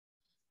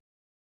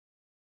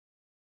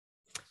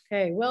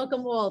Okay,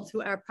 welcome all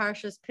to our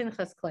Parshas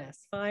Pinchas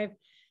class,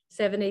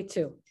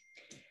 5782.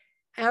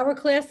 Our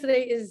class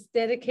today is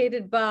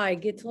dedicated by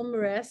Gittel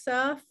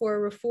Maresa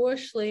for Refuah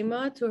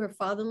Shlema to her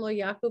father-in-law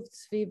Yaakov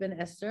Tzvi ben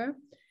Esther,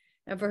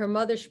 and for her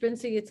mother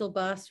Shprinza Gittel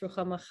Bas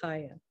Ruchama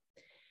Chaya.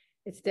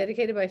 It's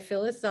dedicated by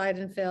Phyllis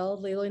Seidenfeld,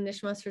 Lili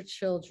Nishmas, her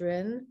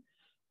children,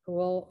 who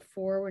all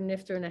four were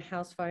nifter in a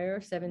house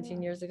fire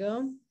 17 years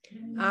ago.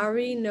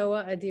 Ari,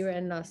 Noah, Adira,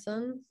 and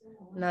Natan,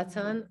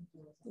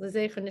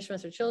 Lizecha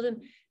Nishmas, her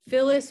children.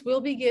 Phyllis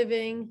will be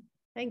giving,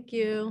 thank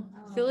you.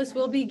 Phyllis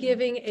will be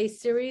giving a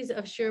series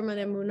of Shir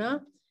Emuna.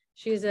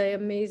 She's an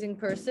amazing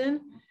person.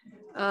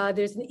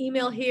 There's an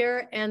email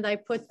here, and I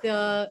put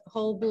the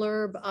whole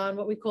blurb on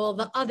what we call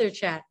the other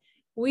chat.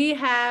 We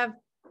have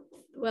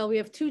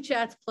two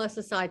chats plus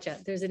a side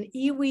chat. There's an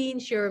Eween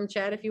Shirim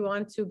chat if you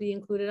want to be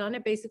included on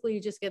it. Basically,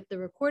 you just get the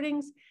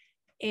recordings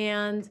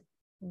and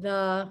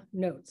the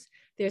notes.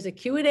 There's a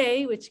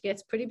Q&A, which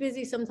gets pretty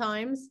busy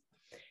sometimes.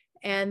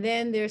 And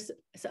then there's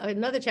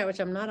another chat, which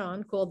I'm not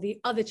on, called the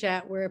other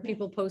chat, where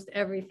people post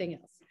everything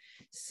else.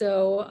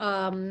 So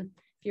if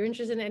you're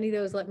interested in any of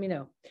those, let me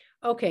know.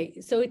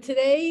 Okay, so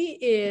today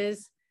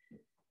is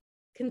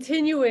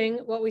continuing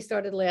what we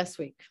started last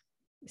week.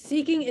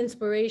 Seeking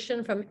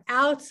inspiration from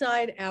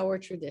outside our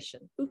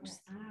tradition. Oops,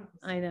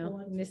 I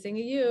know, missing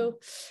a U.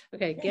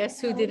 Okay,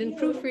 guess who didn't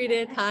proofread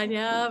it?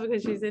 Tanya,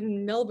 because she's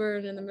in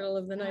Melbourne in the middle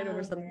of the night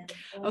over something.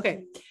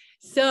 Okay,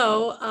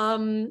 so,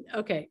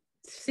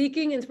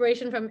 seeking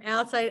inspiration from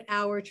outside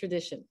our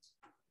tradition.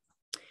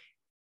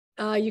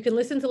 You can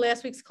listen to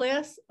last week's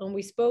class, and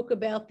we spoke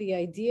about the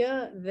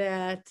idea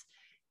that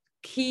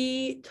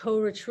key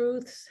Torah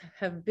truths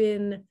have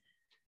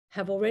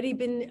already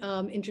been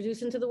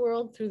introduced into the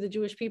world through the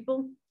Jewish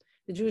people.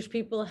 The Jewish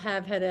people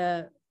have had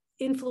an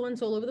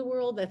influence all over the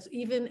world. That's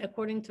even,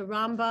 according to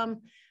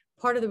Rambam,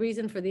 part of the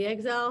reason for the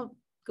exile,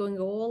 going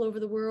all over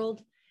the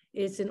world,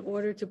 is in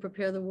order to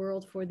prepare the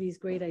world for these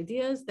great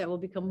ideas that will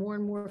become more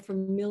and more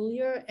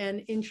familiar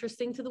and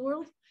interesting to the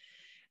world.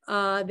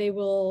 They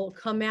will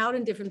come out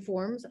in different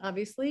forms,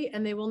 obviously,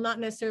 and they will not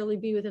necessarily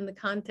be within the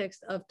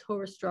context of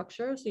Torah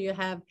structure. So you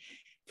have,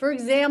 for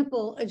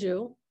example, a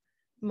Jew,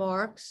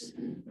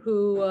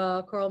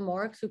 Karl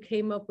Marx, who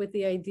came up with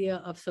the idea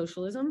of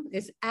socialism.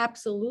 Is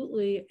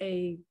absolutely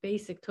a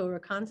basic Torah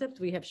concept.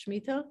 We have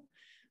Shemitah,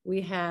 we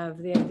have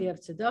the idea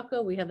of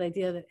tzedakah, we have the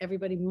idea that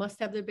everybody must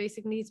have their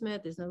basic needs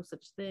met. There's no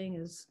such thing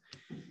as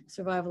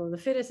survival of the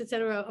fittest,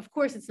 etc. Of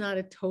course, it's not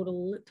a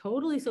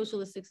totally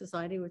socialistic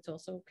society, it's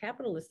also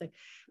capitalistic,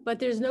 but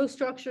there's no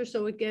structure,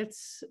 so it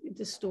gets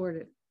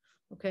distorted.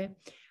 Okay.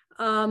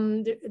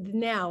 But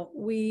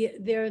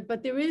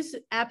there is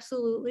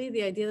absolutely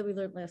the idea that we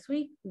learned last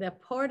week,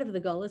 that part of the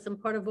gullus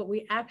and part of what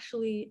we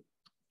actually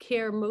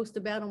care most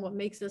about and what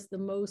makes us the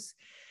most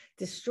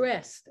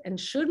distressed and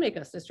should make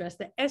us distressed,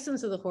 the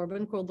essence of the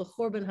Chorban, called the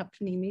Chorban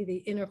Hapnimi, the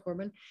inner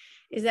Chorban,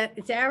 is that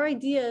it's our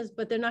ideas,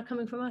 but they're not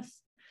coming from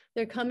us.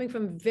 They're coming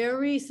from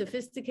very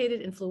sophisticated,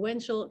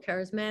 influential,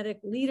 charismatic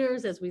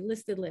leaders, as we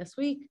listed last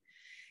week.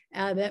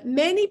 That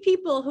many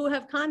people who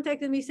have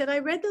contacted me said, I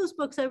read those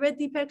books, I read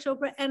Deepak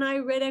Chopra, and I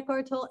read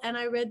Eckhart Tolle, and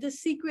I read The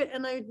Secret,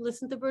 and I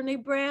listened to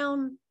Brene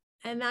Brown,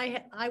 and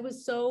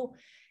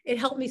it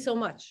helped me so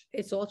much.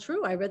 It's all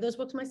true. I read those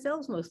books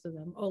myself, most of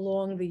them,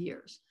 along the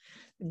years.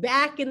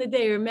 Back in the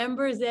day,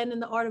 remember Zen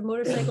and the Art of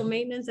Motorcycle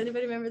Maintenance?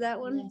 Anybody remember that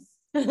one?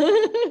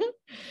 Yes.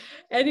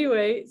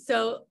 Anyway,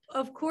 so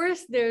of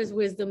course there's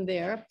wisdom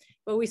there,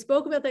 but we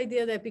spoke about the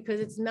idea that because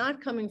it's not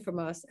coming from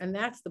us, and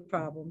that's the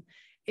problem,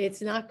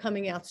 it's not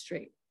coming out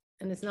straight,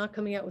 and it's not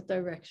coming out with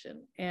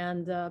direction,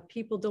 and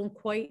people don't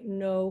quite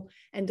know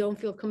and don't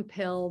feel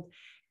compelled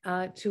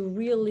to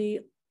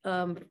really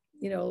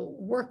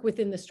work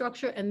within the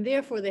structure, and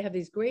therefore they have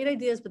these great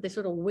ideas, but they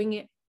sort of wing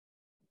it,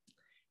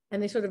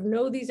 and they sort of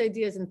know these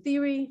ideas in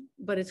theory,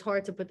 but it's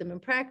hard to put them in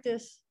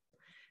practice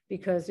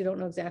because you don't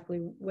know exactly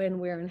when,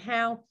 where, and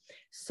how.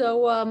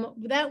 So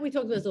that we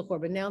talked about the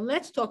Chorban. Now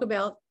let's talk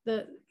about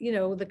the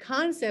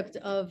concept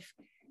of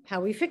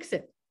how we fix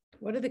it.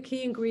 What are the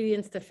key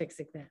ingredients to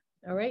fixing that?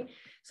 All right.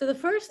 So the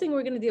first thing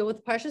we're going to deal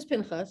with Parshas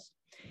Pinchas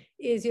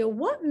is,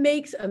 what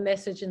makes a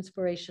message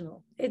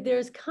inspirational?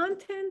 There's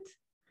content,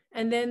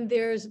 and then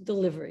there's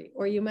delivery,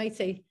 or you might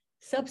say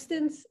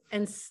substance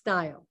and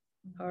style.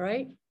 All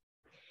right.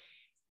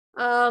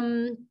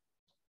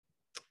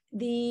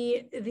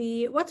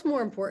 What's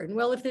more important?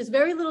 Well, if there's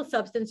very little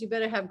substance, you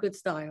better have good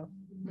style.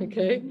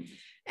 Okay.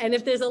 And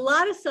if there's a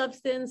lot of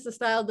substance, the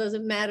style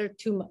doesn't matter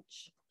too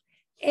much.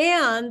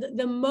 And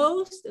the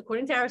most,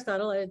 according to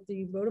Aristotle,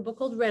 he wrote a book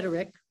called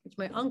Rhetoric, which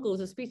my uncle,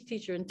 who's a speech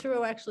teacher in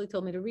Truro, actually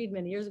told me to read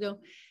many years ago.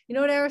 You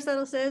know what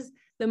Aristotle says?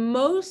 The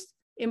most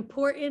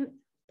important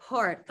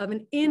part of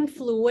an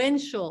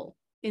influential,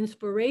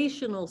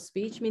 inspirational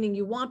speech, meaning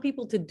you want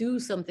people to do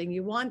something,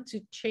 you want to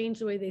change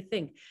the way they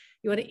think,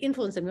 you want to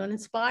influence them, you want to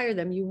inspire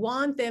them, you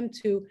want them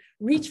to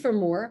reach for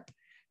more.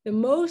 The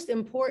most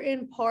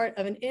important part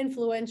of an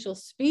influential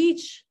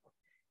speech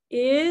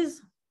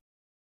is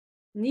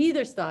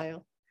neither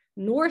style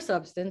nor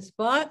substance,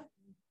 but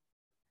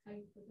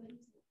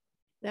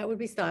That would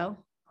be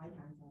style.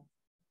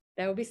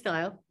 That would be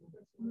style.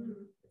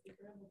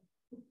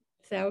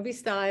 So that would be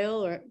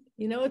style. Or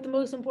you know what the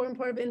most important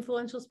part of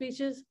influential speech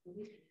is?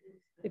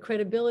 The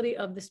credibility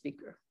of the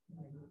speaker.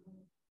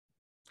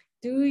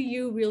 Do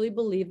you really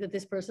believe that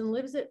this person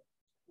lives it?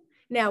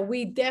 Now,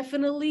 we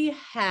definitely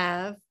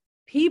have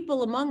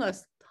people among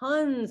us,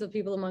 tons of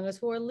people among us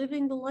who are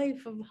living the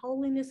life of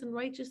holiness and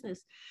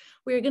righteousness.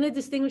 We are going to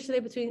distinguish today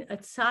between a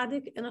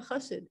tzaddik and a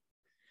chassid.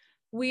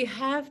 We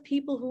have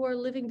people who are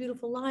living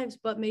beautiful lives,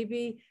 but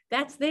maybe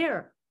that's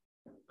there.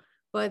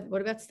 But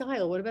what about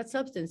style? What about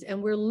substance?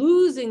 And we're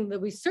losing that.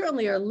 We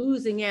certainly are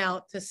losing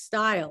out to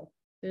style.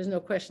 There's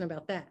no question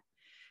about that.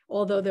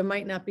 Although there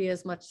might not be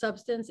as much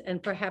substance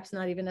and perhaps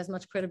not even as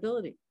much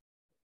credibility.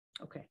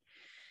 Okay.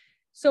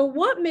 So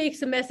what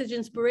makes a message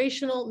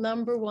inspirational?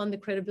 Number one, the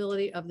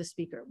credibility of the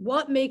speaker.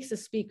 What makes a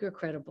speaker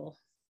credible?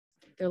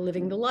 They're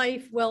living the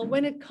life. Well,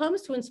 when it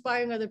comes to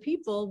inspiring other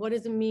people, what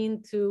does it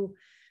mean to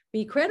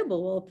be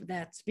credible? Well,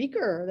 that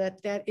speaker,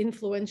 that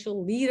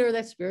influential leader,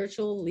 that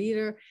spiritual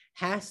leader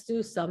has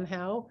to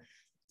somehow,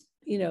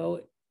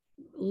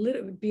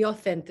 be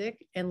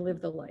authentic and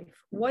live the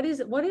life. What is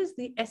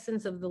the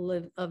essence of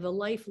a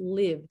life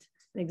lived?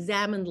 An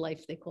examined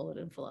life, they call it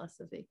in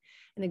philosophy.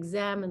 An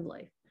examined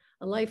life.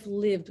 A life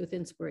lived with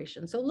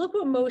inspiration. So look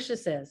what Moshe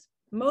says.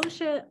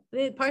 Moshe,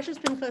 the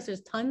Parshas Pinchas,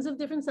 there's tons of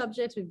different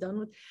subjects. We've done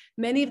with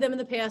many of them in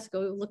the past. Go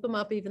look them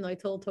up, even though I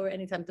told Torah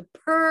anytime to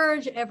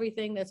purge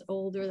everything that's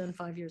older than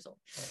 5 years old.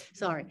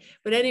 Sorry.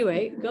 But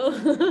anyway,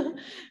 go.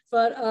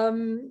 But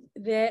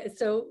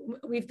so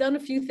we've done a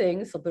few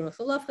things, and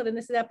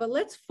this and that, but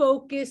let's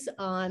focus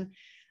on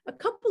a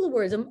couple of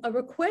words. A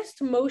request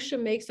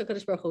Moshe makes to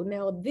Kadosh Baruch Hu.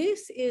 Now,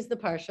 this is the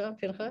Parsha,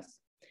 Pinchas,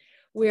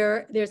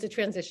 where there's a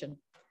transition.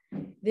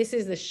 This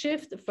is the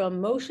shift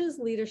from Moshe's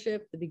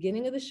leadership, the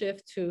beginning of the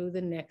shift, to the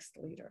next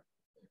leader.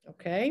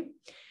 Okay,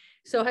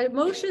 so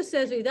Moshe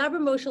says, "V'yidaber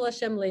Moshe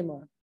Hashem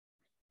lemor."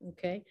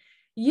 Okay,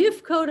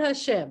 Yifkod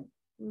Hashem.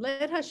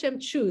 Let Hashem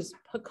choose.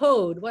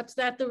 Pakod. What's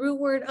that? The root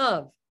word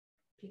of?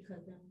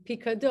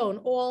 Pikadon.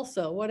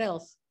 Also, what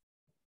else?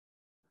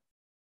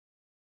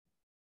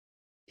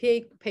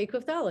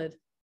 Pekuf Daled.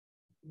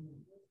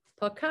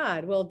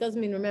 Pakad. Well, it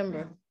doesn't mean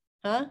remember,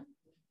 huh?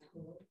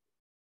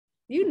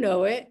 You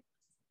know it.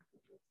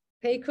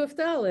 Pekuf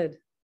Daled.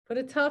 Put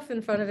a tough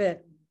in front of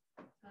it.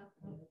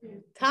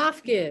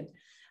 Tafkid.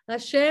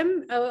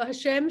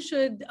 Hashem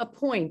should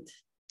appoint,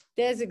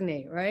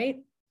 designate,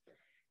 right?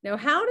 Now,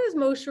 how does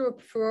Moshe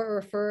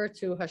refer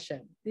to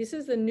Hashem? This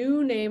is the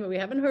new name that we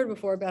haven't heard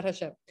before about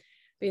Hashem.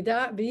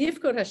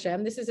 V'yifkod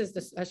Hashem. This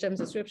is Hashem's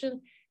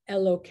description.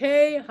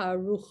 Elokei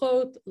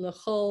haruchot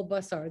lechol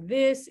basar.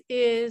 This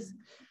is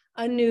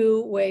a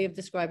new way of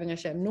describing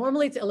Hashem.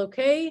 Normally, it's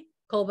Elokei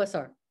kol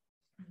basar,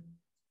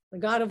 the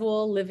God of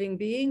all living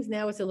beings.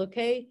 Now it's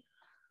Elokei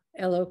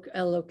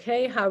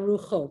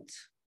haruchot,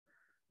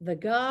 the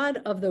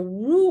God of the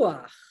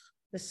ruach,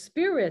 the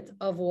spirit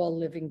of all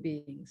living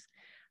beings.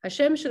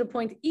 Hashem should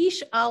appoint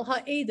ish al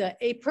ha'eda,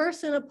 a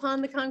person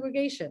upon the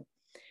congregation.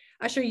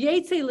 Asher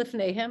yetze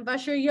lifnehem,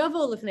 vasher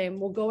yavo lifnehem,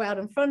 will go out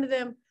in front of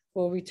them,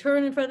 will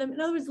return in front of them.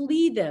 In other words,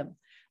 lead them.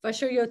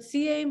 Vasher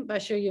yotziem,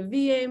 vasher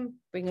yaviem,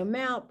 bring them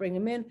out, bring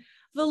them in.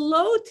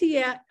 V'lo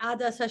tieh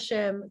adas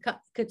Hashem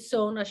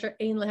katzon asher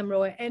ein lehem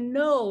roeh. And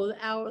no,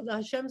 the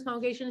Hashem's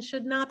congregation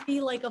should not be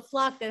like a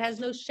flock that has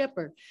no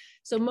shepherd.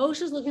 So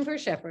Moshe is looking for a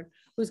shepherd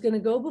who's going to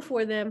go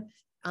before them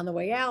on the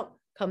way out,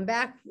 come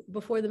back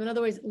before them. In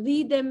other words,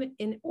 lead them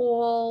in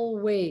all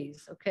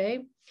ways,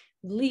 okay?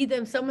 Lead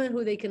them, someone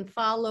who they can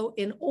follow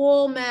in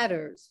all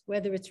matters,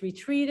 whether it's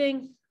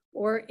retreating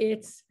or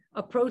it's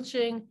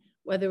approaching,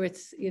 whether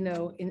it's,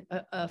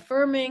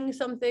 affirming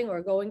something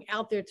or going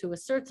out there to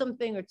assert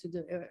something or to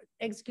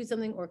execute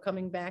something, or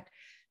coming back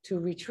to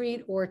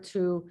retreat or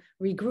to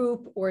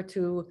regroup or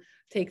to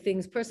take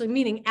things personally,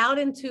 meaning out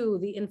into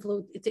the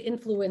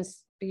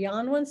influence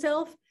beyond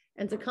oneself,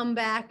 and to come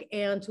back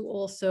and to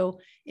also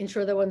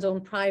ensure that one's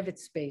own private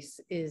space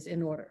is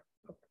in order.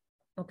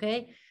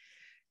 Okay.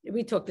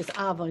 We talked this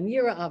Ava and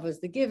Yira. Ava is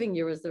the giving,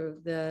 Yira is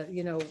the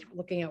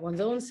looking at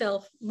one's own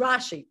self.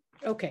 Rashi.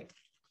 Okay.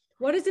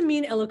 What does it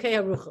mean, Elokei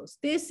Haruchos?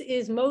 This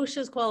is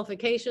Moshe's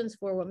qualifications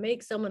for what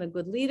makes someone a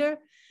good leader.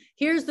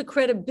 Here's the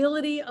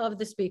credibility of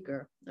the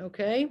speaker.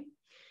 Okay.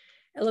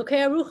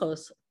 Elokei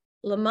Haruchos.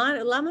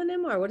 Lama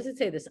Nemar. What does it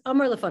say this?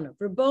 Amar Lefanav.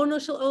 Rabono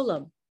Shel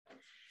Olam.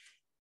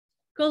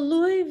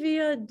 Galoi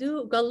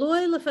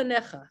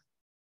lefanecha.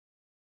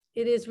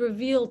 It is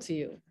revealed to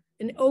you,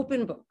 an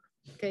open book.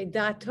 Okay,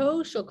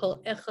 dato shel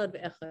kol echad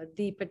ve'echad.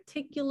 The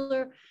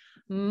particular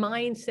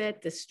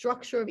mindset, the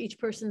structure of each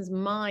person's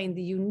mind,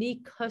 the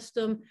unique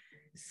custom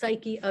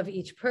psyche of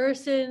each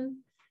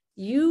person.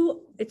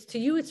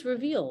 It's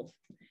revealed.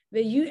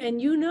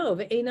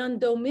 Ve'einan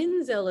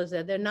domin zel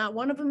hazeh. They're not.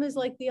 One of them is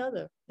like the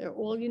other. They're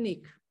all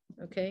unique.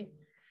 Okay.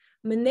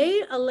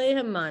 Menei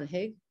alehem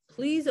manhig.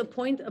 Please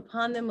appoint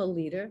upon them a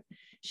leader.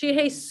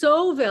 Shehei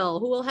sovel,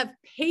 who will have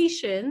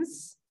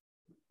patience.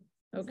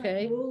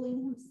 Okay. He's not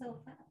ruling himself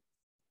out.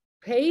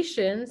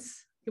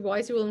 Patience. Why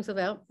is he ruling himself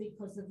out?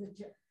 Because of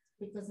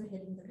Because of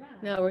hitting the ground.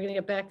 No, we're going to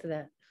get back to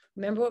that.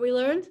 Remember what we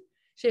learned?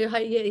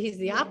 He's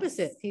the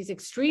opposite. He's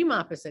extreme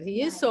opposite.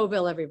 He is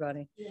Sovel,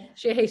 everybody.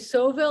 Shehe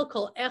Sovel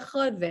kol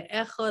echad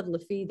ve'echad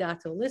lefi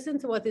dato. Listen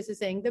to what this is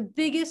saying. The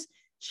biggest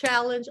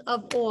challenge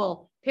of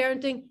all,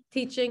 parenting,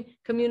 teaching,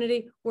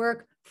 community,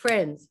 work,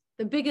 friends.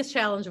 The biggest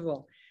challenge of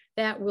all,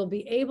 that will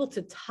be able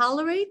to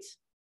tolerate,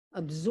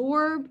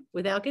 absorb,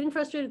 without getting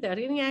frustrated, without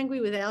getting angry,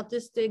 without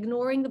just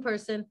ignoring the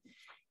person,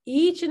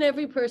 each and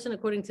every person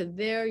according to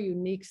their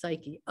unique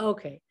psyche.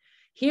 Okay.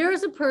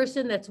 Here's a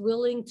person that's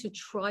willing to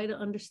try to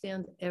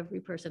understand every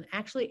person,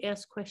 actually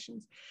ask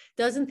questions,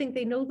 doesn't think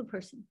they know the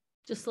person,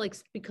 just like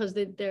because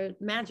they're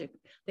magic.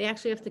 They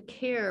actually have to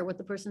care what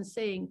the person's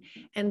saying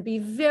and be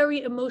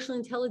very emotionally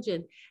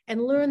intelligent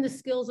and learn the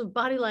skills of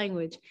body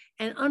language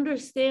and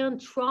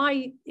understand,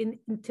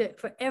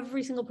 for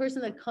every single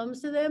person that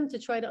comes to them to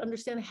try to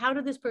understand, how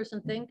did this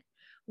person think?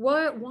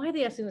 Why are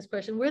they asking this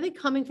question? Where are they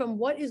coming from?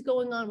 What is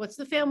going on? What's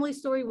the family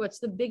story? What's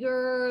the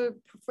bigger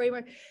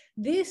framework?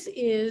 This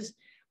is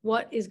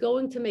what is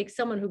going to make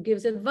someone who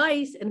gives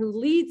advice and who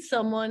leads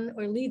someone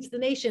or leads the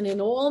nation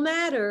in all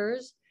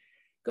matters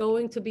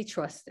going to be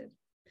trusted.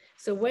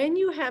 So when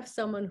you have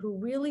someone who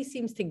really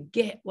seems to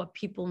get what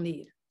people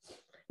need.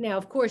 Now,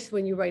 of course,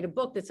 when you write a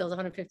book that sells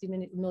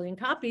 150 million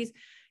copies,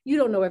 you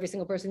don't know every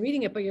single person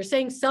reading it, but you're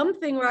saying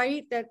something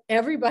right that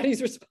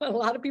everybody's a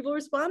lot of people are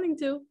responding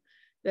to,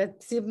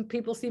 that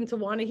people seem to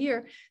want to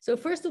hear. So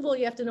first of all,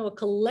 you have to know what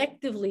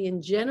collectively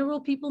in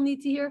general people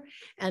need to hear.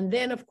 And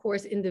then of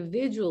course,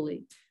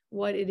 individually,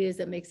 what it is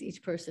that makes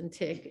each person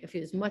tick, if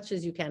as much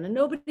as you can. And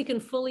nobody can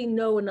fully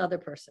know another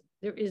person.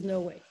 There is no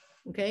way,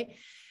 okay?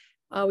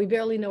 We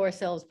barely know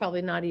ourselves,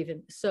 probably not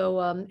even. So,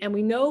 and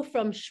we know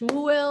from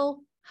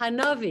Shmuel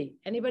Hanavi,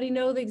 anybody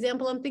know the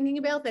example I'm thinking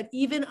about? That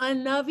even a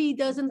Navi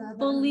doesn't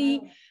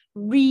fully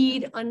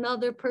read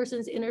another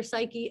person's inner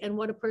psyche and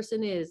what a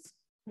person is.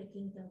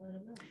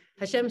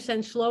 Hashem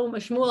sent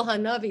Shmuel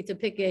Hanavi to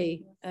pick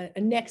a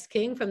next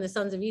king from the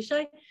sons of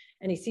Yishai,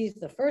 and he sees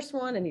the first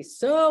one, and he's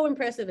so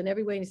impressive in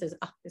every way, and he says,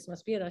 this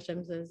must be it.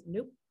 Hashem says,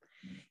 nope.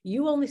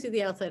 You only see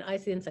the outside, I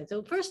see the inside.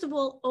 So first of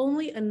all,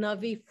 only a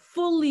Navi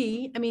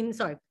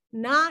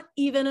not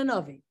even a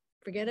Navi.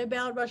 Forget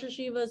about Rosh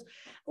Hashivas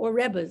or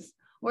Rebbes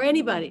or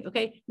anybody,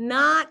 okay?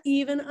 Not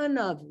even a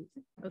Navi,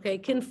 okay,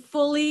 can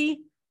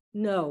fully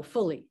know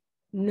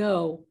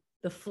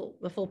the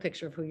full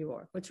picture of who you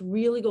are, what's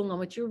really going on,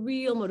 what your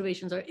real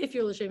motivations are, if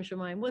you're L'Shem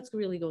Shemayim, what's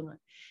really going on.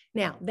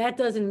 Now, that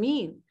doesn't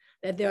mean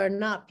that there are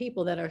not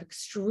people that are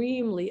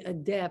extremely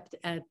adept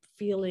at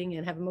feeling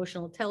and have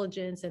emotional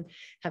intelligence and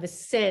have a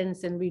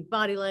sense and read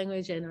body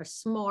language and are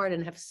smart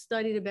and have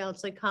studied about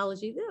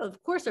psychology. Yeah,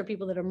 of course, there are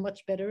people that are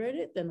much better at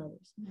it than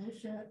others.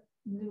 Moshe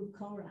knew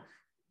Korach.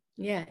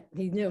 Yeah,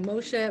 he knew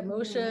Moshe. Yeah, he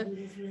was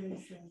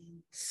really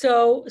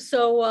So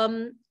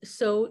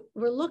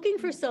we're looking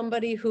for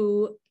somebody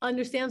who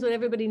understands what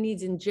everybody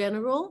needs in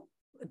general,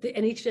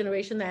 and each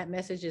generation that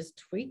message is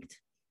tweaked,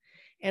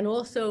 and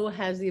also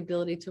has the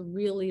ability to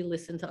really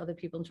listen to other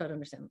people and try to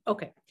understand them.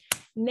 Okay,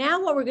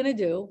 now what we're going to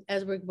do,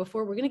 we're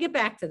going to get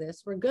back to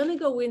this, we're going to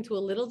go into a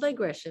little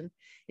digression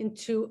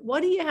into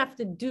what do you have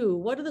to do,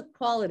 what are the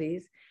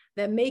qualities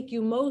that make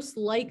you most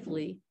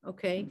likely,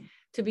 okay,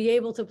 to be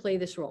able to play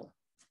this role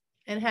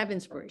and have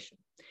inspiration.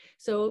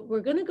 So we're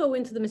going to go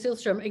into the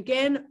Mesilas Yesharim.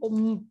 Again,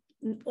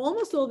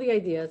 almost all the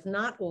ideas,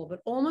 not all, but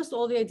almost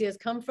all the ideas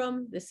come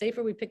from the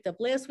Sefer we picked up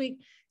last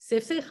week,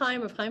 Sifsei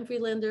Chaim of Chaim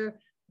Friedlander,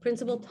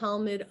 Principal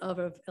Talmud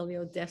of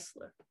Elio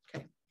Dessler.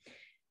 Okay.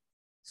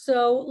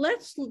 So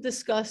let's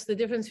discuss the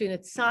difference between a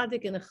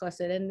tzaddik and a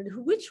chassid, and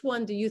which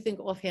one do you think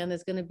offhand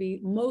is going to be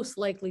most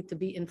likely to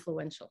be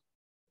influential?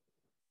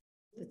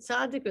 The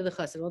tzaddik or the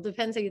chassid? Well, it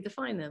depends how you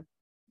define them.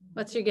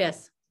 What's your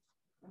guess?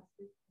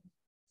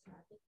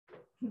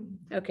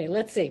 Okay,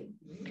 let's see.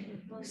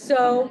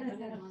 So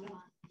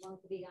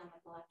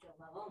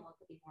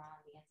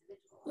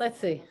let's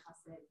see.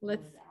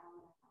 Let's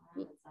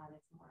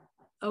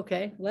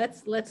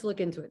look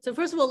into it. So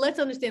first of all, let's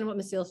understand what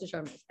Mesilas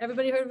Yesharim is.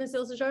 Everybody heard of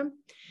Mesilas Yesharim?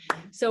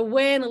 So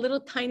when, a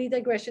little tiny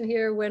digression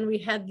here, when we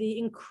had the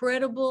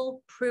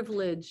incredible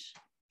privilege,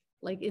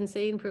 like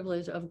insane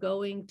privilege of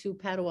going to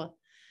Padua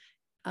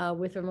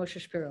with Rav Moshe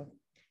Shapiro,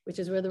 which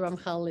is where the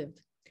Ramchal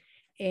lived.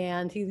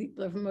 And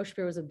Rav Moshe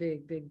Shapiro was a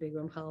big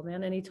Ramchal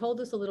man, and he told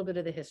us a little bit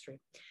of the history.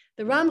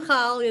 The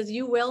Ramchal, as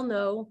you well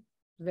know,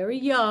 very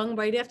young,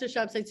 right after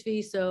Shabtai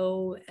Tzvi,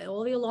 so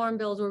all the alarm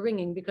bells were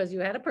ringing because you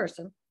had a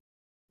person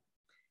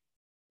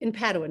in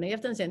Padua. Now you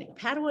have to understand,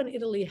 Padua in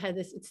Italy had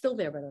this, it's still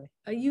there by the way,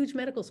 a huge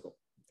medical school.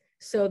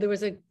 So there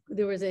was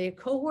a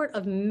cohort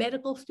of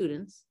medical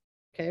students,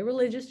 okay,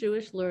 religious,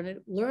 Jewish,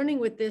 learning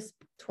with this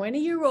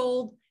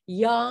 20-year-old,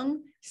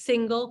 young,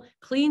 single,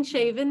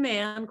 clean-shaven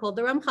man called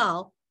the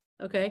Ramchal,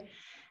 okay?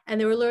 And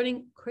they were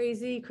learning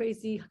crazy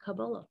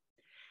Kabbalah.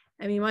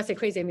 I mean, when I say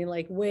crazy, I mean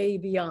like way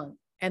beyond.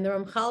 And the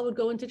Ramchal would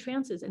go into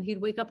trances and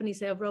he'd wake up and he'd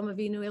say, Avram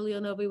Avinu,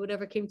 Elionovi,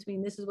 whatever came to me,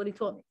 and this is what he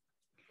taught me.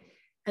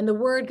 And the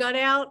word got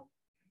out,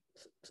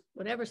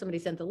 whatever, somebody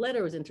sent a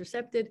letter, was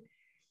intercepted.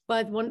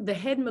 But the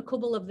head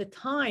Makubal of the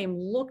time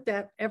looked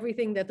at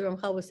everything that the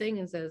Ramchal was saying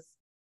and says,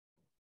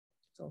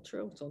 it's all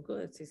true, it's all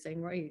good. He's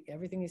saying, right,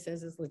 everything he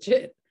says is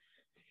legit.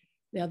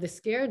 Now, this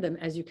scared them,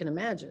 as you can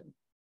imagine.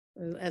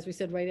 As we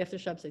said, right after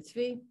Shabtai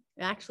Tzvi,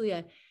 actually,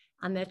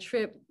 on that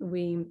trip,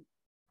 we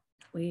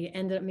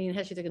ended up, me and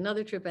Heshi took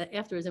another trip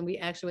afterwards, and we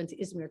actually went to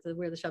Izmir, to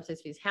where the Shabtai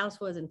Tzvi's house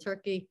was in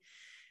Turkey.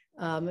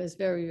 It was a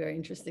very, very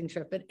interesting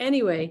trip. But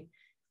anyway,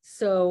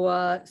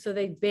 so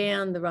they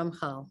banned the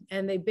Ramchal,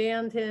 and they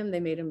banned him. They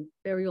made him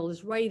bury all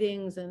his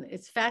writings, and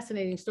it's a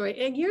fascinating story.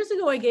 And years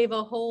ago, I gave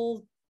a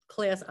whole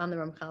class on the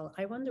Ramchal.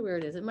 I wonder where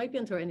it is. It might be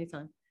on Torah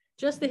anytime.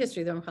 Just the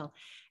history of the Ramchal.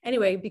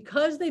 Anyway,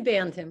 because they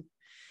banned him,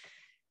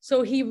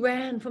 so he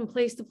ran from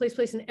place to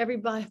place, and every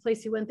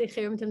place he went, they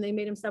cherished him. They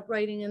made him stop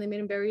writing, and they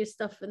made him bury his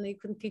stuff, and they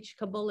couldn't teach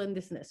Kabbalah and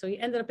this and that. So he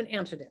ended up in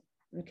Amsterdam.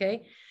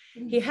 Okay,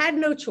 he had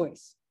no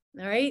choice.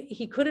 All right,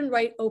 he couldn't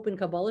write open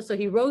Kabbalah, so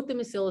he wrote the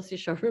Mesilas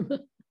Yesharim.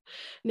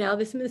 Now,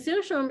 this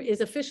Mesilas Yesharim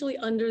is officially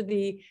under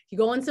you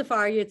go on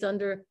Safari, it's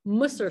under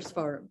Musar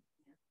Sfarim.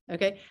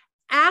 Okay,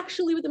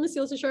 actually, what the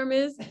Mesilas Yesharim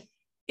is,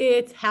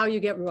 it's how you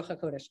get Ruach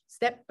HaKodesh,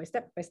 step by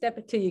step by step,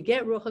 until you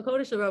get Ruach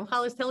HaKodesh. The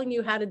Ramchal is telling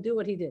you how to do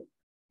what he did.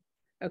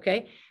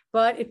 Okay,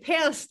 but it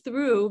passed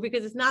through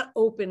because it's not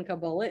open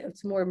Kabbalah.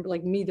 It's more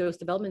like Midos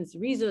development, it's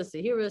Rizos,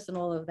 Sehiros, and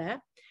all of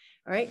that.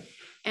 All right,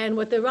 and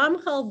what the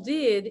Ramchal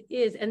did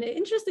is, and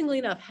interestingly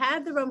enough,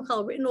 had the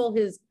Ramchal written all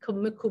his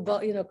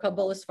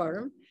Kabbalah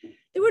Sfarim,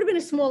 there would have been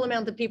a small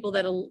amount of people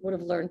that would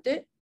have learned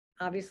it,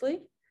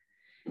 obviously.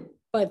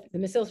 But the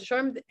Mesilas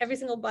Yesharim, every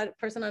single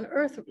person on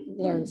earth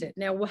learns it.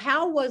 Now,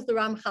 how was the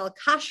Ramchal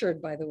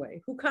kashered, by the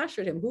way? Who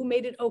kashered him? Who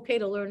made it okay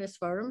to learn his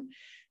Sfarim?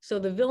 So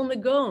the Vilna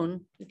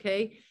Gaon,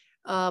 okay,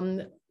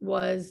 the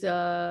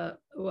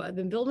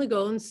Vilna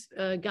Gaon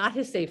got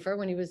his Sefer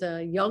when he was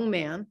a young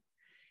man.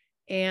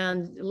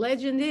 And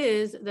legend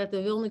is that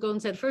the Vilna Gaon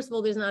said, first of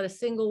all, there's not a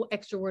single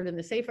extra word in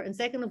the Sefer. And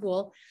second of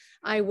all,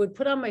 I would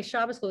put on my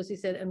Shabbos clothes, he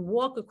said, and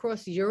walk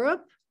across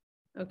Europe,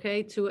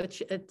 okay, to get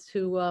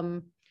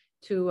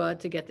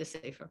the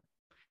Sefer.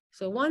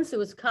 So once it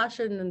was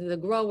kasher, and the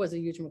Gro was a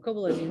huge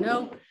makubal, as you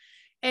know.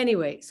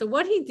 Anyway, so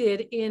what he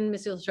did in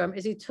Mesilas Yesharim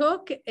is he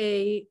took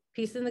a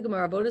piece in the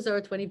Gemara, Avodah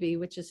Zarah 20b,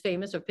 which is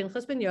famous, or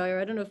Pinchas ben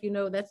Yair. I don't know if you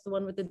know, that's the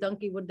one with the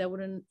donkey that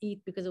wouldn't eat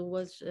because it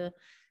was,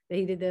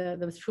 he did the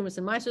Trumas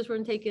and Meisters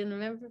weren't taken,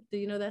 remember? Do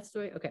you know that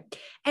story? Okay.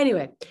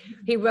 Anyway,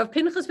 Rav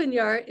Pinchas ben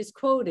Yair is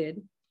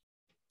quoted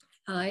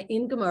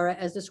in Gemara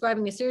as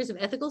describing a series of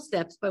ethical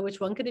steps by which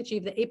one can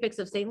achieve the apex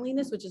of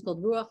saintliness, which is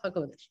called Ruach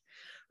HaKodesh.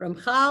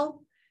 Ramchal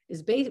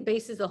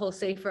bases the whole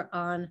Sefer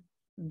on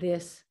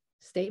this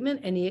statement,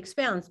 and he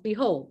expounds,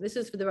 behold, this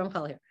is for the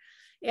Ramchal here.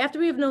 After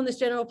we have known this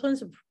general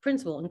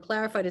principle and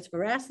clarified its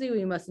veracity,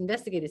 we must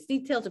investigate its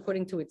details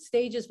according to its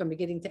stages from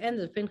beginning to end,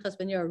 as Pinchas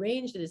ben Yair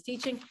arranged in his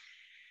teaching.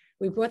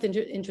 We brought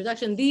the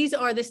introduction. These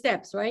are the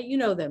steps, right? You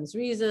know them.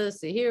 Zriza,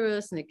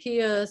 Sehiras,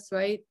 Nikias,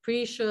 right?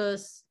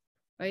 Precious,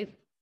 right?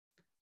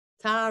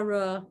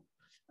 Tara,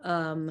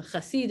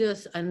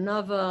 Chasidus,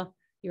 Anava,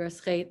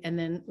 Yeraschet, and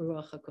then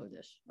Ruach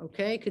HaKodesh.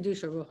 Okay,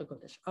 Kedusha, Ruach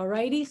HaKodesh. All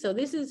righty, so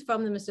this is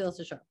from the Mesilas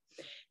Yesharim.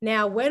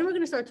 Now, when we're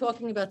going to start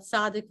talking about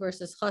Tzaddik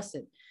versus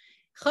Chassid,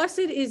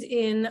 Chassid is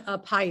in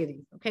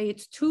piety. Okay,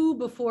 it's 2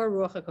 before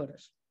Ruach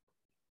HaKodesh.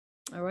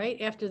 All right,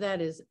 after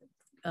that is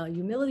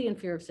humility and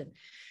fear of sin.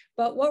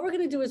 But what we're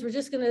going to do is we're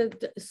just going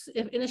to,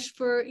 in a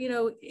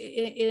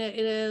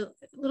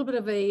little bit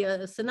of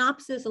a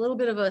synopsis, a little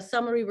bit of a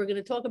summary, we're going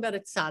to talk about a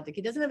tzaddik.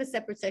 He doesn't have a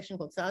separate section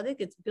called tzaddik.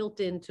 It's built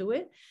into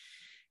it.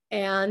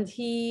 And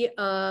he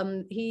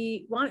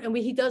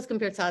does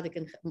compare tzaddik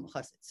and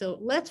chassid. So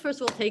let's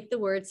first of all take the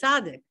word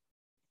tzaddik.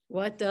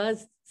 What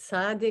does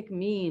tzaddik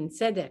mean?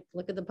 Tzedek.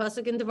 Look at the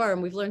pasuk in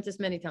Devarim. We've learned this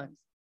many times.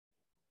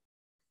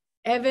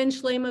 Even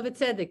shlema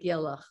v'tzedek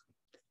yelach.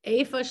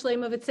 Eifa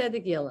shlema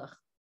v'tzedek yelach.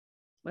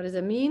 What does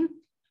it mean?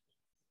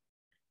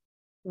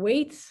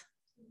 Weights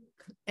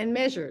and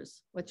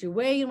measures, what you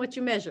weigh and what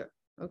you measure,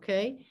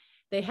 okay?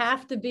 They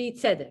have to be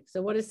tzedek.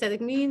 So what does tzedek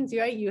mean?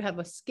 Right? You have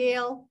a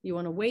scale, you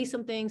want to weigh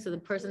something. So the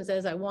person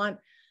says, I want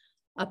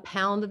a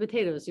pound of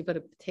potatoes. You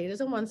put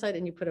potatoes on one side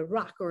and you put a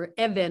rock or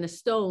even, a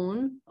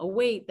stone, a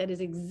weight that is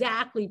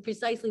exactly,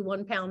 precisely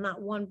 1 pound, not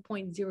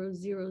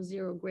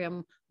 1.000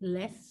 gram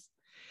less.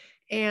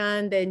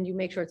 And then you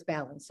make sure it's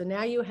balanced. So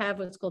now you have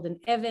what's called an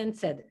even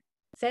tzedek.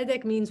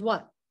 Tzedek means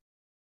what?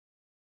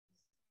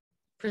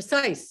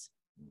 Precise,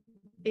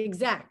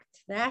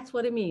 exact. That's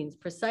what it means,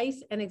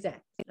 precise and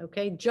exact,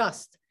 okay?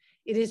 Just,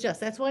 it is just.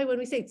 That's why when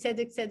we say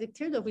tzedek, tzedek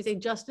tirdof, we say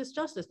justice,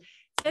 justice.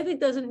 Tzedek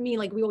doesn't mean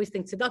like we always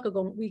think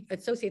tzedakah, we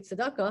associate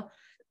tzedakah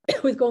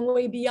with going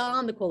way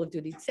beyond the call of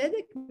duty.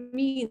 Tzedek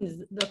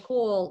means the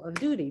call of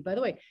duty. By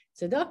the way,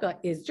 tzedakah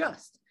is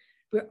just.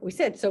 We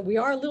said, so we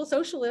are a little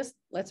socialist,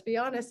 let's be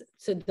honest.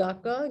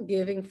 Tzedakah,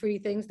 giving free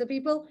things to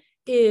people,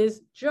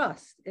 is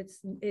just. It's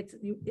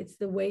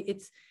the way,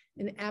 it's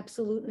an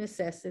absolute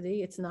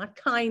necessity. It's not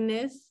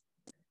kindness,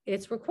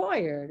 it's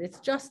required, it's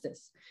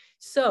justice.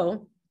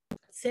 So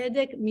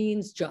tzedek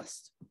means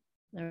just,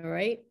 all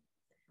right?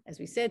 As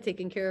we said,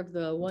 taking care of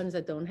the ones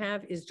that don't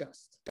have is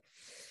just.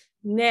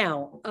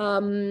 Now,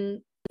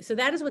 so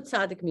that is what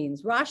tzaddik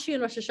means. Rashi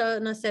and Rosh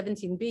Hashanah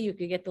 17b, you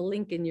could get the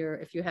link in your,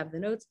 if you have the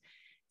notes.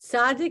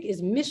 Tzaddik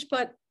is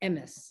mishpat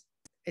emes.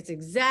 It's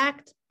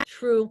exact,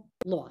 true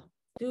law.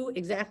 Do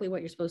exactly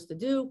what you're supposed to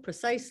do,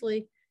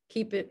 precisely.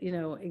 Keep it,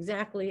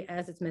 exactly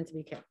as it's meant to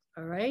be kept.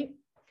 All right.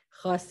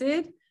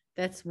 Chassid,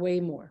 that's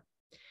way more.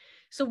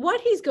 So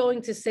what he's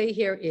going to say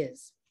here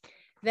is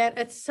that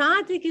a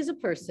tzaddik is a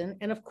person,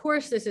 and of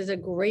course this is a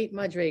great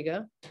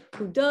madrega,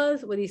 who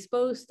does what he's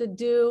supposed to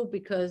do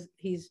because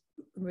he's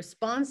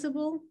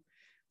responsible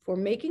for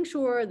making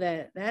sure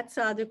that that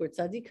tzaddik or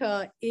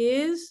tzaddikah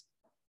is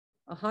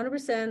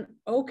 100%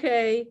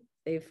 okay.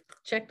 They've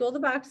checked all the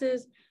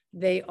boxes.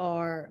 They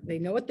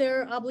know what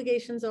their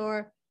obligations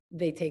are.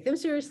 They take them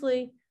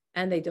seriously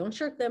and they don't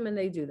shirk them and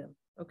they do them.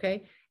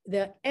 Okay.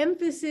 The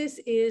emphasis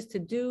is to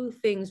do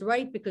things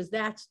right because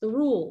that's the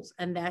rules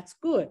and that's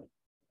good.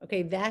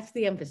 Okay. That's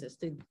the emphasis,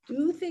 to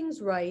do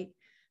things right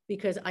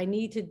because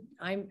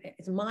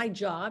it's my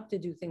job to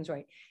do things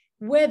right.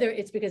 Whether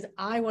it's because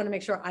I want to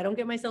make sure I don't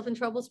get myself in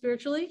trouble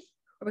spiritually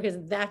or because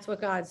that's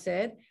what God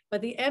said.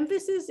 But the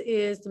emphasis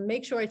is to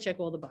make sure I check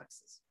all the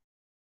boxes.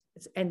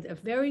 And a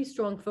very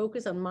strong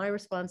focus on my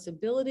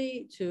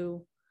responsibility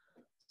to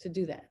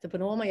do that, to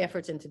put all my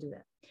efforts in to do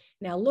that.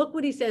 Now, look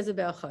what he says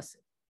about chassid,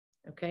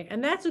 okay?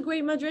 And that's a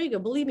great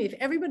madrega. Believe me, if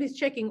everybody's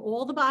checking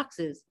all the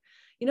boxes,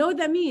 you know what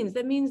that means?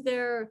 That means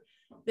they're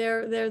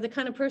the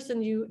kind of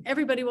person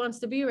everybody wants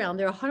to be around.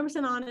 They're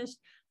 100% honest.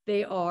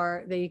 They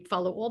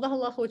follow all the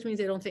halacha, which means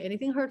they don't say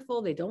anything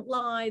hurtful. They don't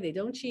lie. They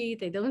don't cheat.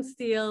 They don't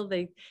steal.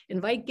 They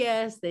invite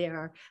guests. They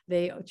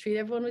treat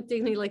everyone with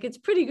dignity. Like, it's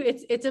pretty good.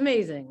 It's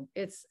amazing.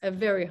 It's a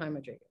very high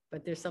madrega,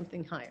 but there's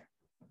something higher.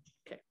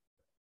 Okay.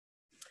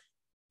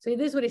 So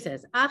this is what he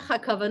says. Asher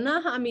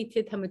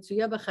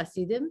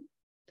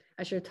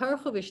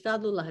tarchu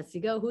v'ishtadlu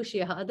lahasiga hu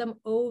she'eh ha'adam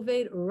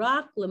oved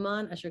rak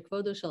leman asher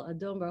kvodo shel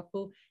Adon Baruch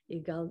Hu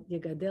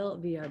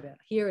yigadel v'yarber.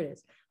 Here it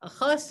is. A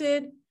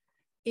chassid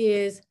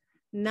is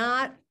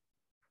not,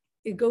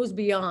 it goes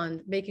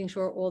beyond making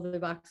sure all the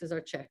boxes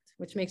are checked,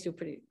 which makes you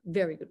a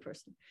very good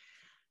person.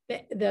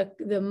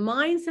 The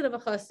mindset of a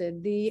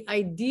chassid, the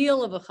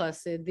ideal of a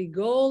chassid, the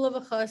goal of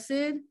a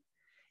chassid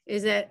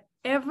is that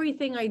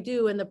everything I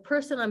do and the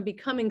person I'm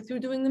becoming through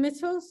doing the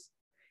mitzvos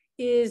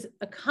is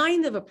a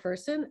kind of a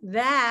person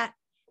that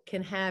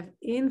can have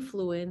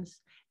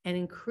influence and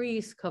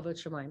increase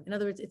kavod shamayim. In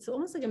other words, it's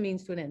almost like a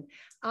means to an end.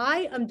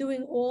 I am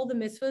doing all the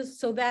mitzvahs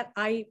so that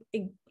I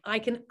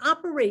can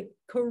operate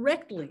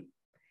correctly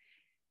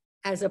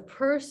as a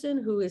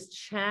person who is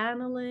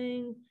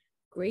channeling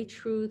great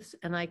truths,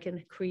 and I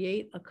can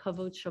create a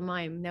kavod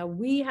shamayim. Now,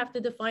 we have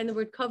to define the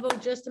word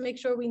kavod just to make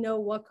sure we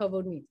know what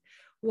kavod means.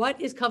 What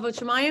is kavod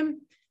shamayim?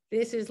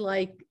 This is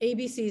like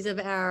ABCs of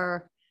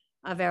our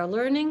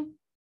learning.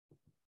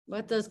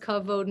 What does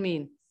kavod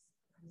mean?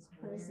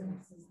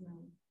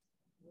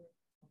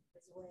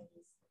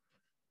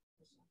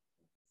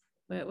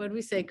 What do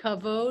we say?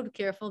 Kavod.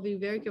 Careful. Be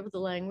very careful with the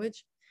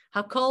language.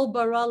 Hakol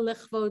bara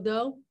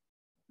lechvodo.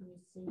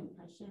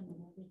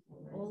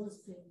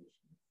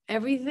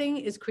 Everything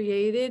is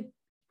created.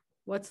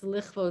 What's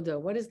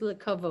lichvodo? What is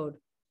kavod?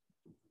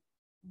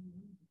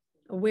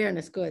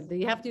 Awareness. Good.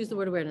 You have to use the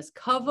word awareness.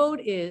 Kavod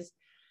is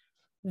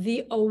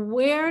the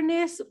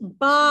awareness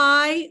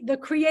by the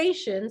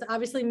creations.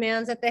 Obviously,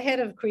 man's at the head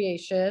of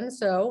creation.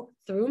 So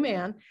through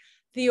man,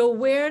 the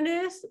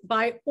awareness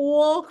by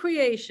all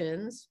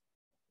creations,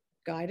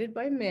 guided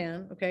by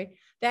man, okay,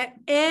 that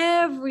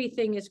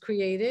everything is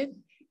created.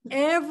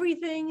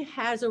 Everything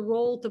has a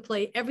role to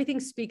play. Everything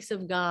speaks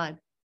of God.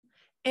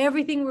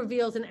 Everything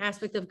reveals an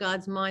aspect of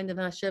God's mind and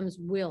Hashem's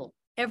will.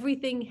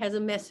 Everything has a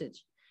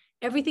message.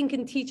 Everything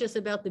can teach us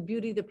about the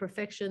beauty, the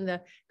perfection,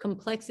 the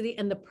complexity,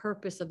 and the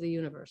purpose of the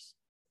universe,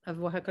 of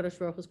HaKadosh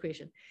Baruch Hu's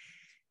creation.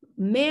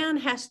 Man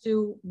has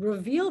to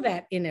reveal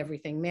that in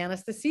everything. Man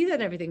has to see that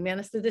in everything. Man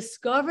has to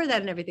discover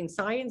that in everything.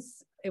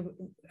 Science,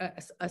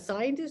 a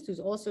scientist who's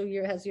also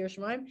has Yer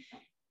Shemaim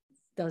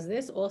does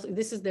this. Also,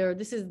 this is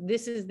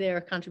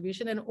their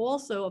contribution, and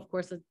also, of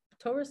course, a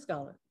Torah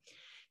scholar.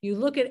 You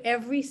look at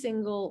every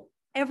single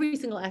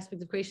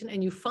aspect of creation,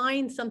 and you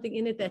find something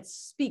in it that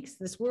speaks.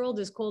 This world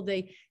is called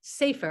a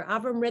sefer.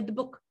 Avram read the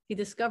book. He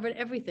discovered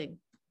everything.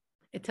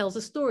 It tells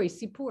a story,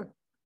 sipur.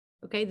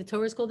 Okay, the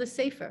Torah is called a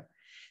sefer.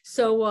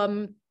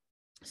 So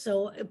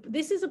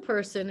this is a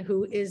person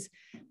who is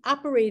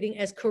operating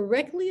as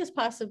correctly as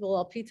possible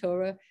al pi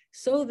Torah,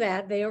 so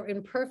that they are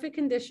in perfect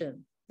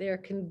condition. They are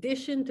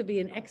conditioned to be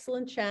an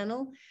excellent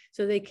channel,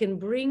 so they can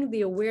bring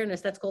the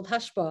awareness, that's called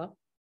hashpa,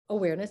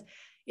 awareness,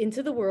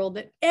 into the world,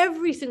 that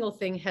every single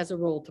thing has a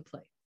role to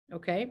play.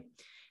 Okay,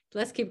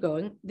 let's keep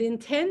going. The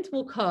intent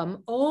will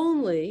come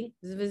only,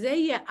 this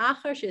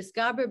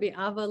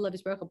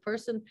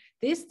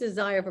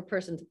desire of a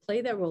person to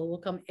play that role will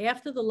come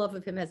after the love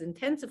of him has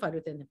intensified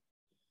within him.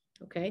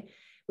 Okay,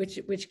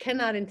 which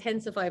cannot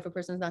intensify if a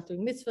person is not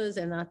doing mitzvahs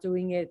and not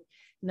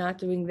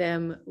doing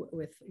them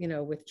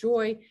with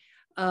joy.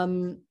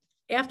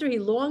 after he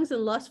longs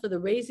and lusts for the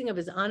raising of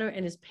his honor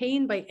and is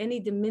pained by any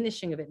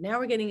diminishing of it. Now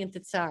we're getting into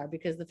Tsar,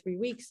 because the 3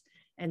 weeks,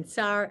 and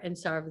Tsar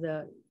of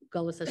the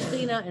Galus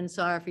Hashchina, and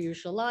Tsar for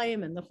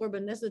Yerushalayim, and the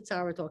Churban, this is the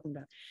Tsar we're talking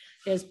about.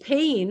 There's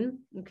pain,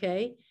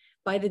 okay,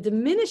 by the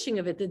diminishing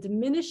of it, the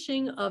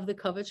diminishing of the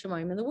Kavod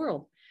Shemayim in the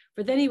world.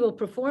 For then he will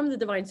perform the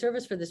divine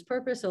service for this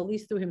purpose, so at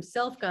least through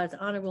himself, God's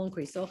honor will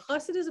increase. So a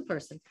chassid is a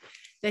person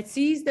that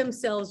sees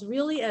themselves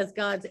really as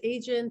God's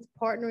agent,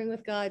 partnering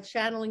with God,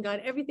 channeling God,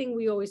 everything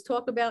we always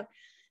talk about.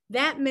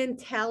 That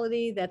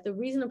mentality, that the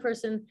reason a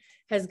person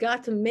has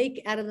got to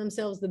make out of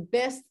themselves the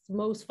best,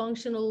 most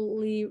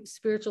functionally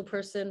spiritual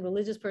person,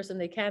 religious person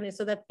they can, is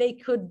so that they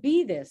could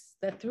be this,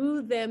 that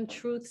through them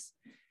truths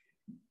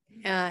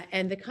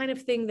and the kind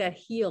of thing that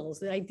heals,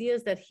 the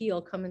ideas that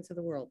heal come into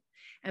the world.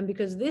 And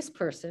because this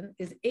person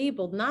is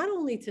able not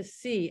only to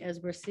see, as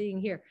we're seeing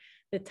here,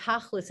 the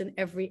tachlis in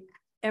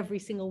every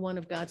single one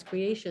of God's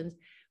creations.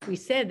 We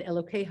said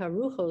Elokei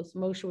Haruchos,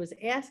 Moshe was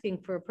asking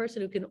for a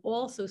person who can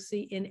also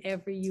see in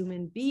every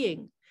human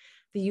being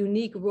the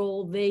unique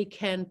role they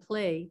can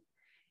play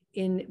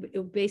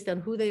based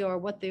on who they are,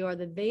 what they are,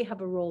 that they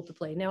have a role to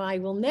play. Now, I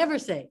will never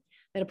say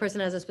that a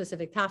person has a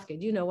specific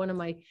tafkid. You know, one of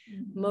my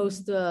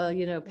most,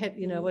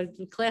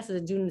 what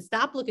classes do,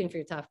 stop looking for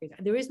your tafkid.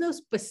 There is no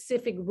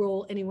specific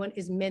role anyone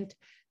is meant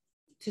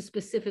to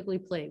specifically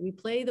play. We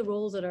play the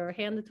roles that are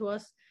handed to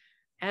us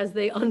as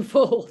they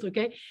unfold,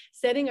 okay?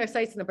 Setting our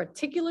sights in a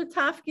particular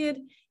tafkid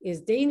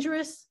is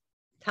dangerous,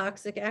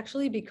 toxic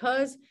actually,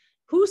 because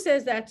who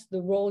says that's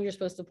the role you're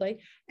supposed to play?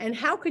 And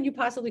how can you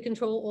possibly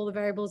control all the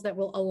variables that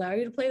will allow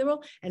you to play the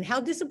role? And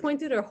how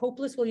disappointed or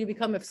hopeless will you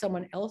become if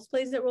someone else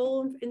plays that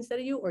role instead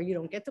of you, or you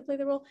don't get to play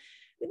the role?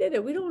 We did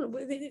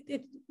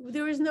it.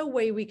 There is no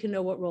way we can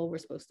know what role we're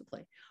supposed to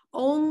play.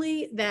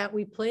 Only that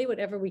we play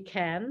whatever we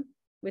can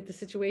with the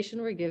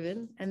situation we're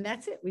given, and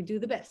that's it. We do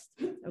the best,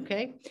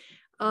 okay?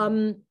 But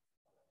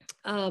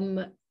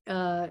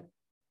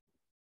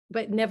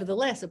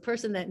nevertheless, a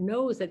person that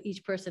knows that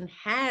each person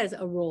has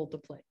a role to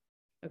play,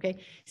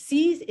 okay,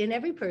 sees in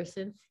every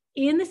person,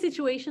 in the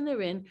situation they're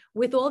in,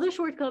 with all their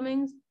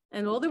shortcomings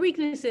and all their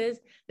weaknesses,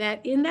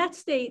 that in that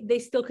state, they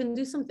still can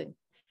do something.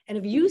 And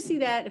if you see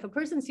that, if a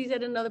person sees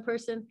that in another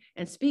person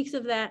and speaks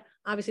of that,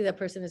 obviously that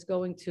person is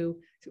going to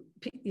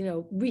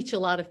reach a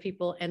lot of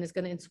people and is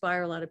going to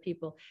inspire a lot of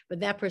people.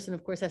 But that person,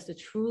 of course, has to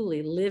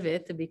truly live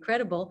it to be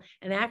credible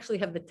and actually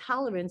have the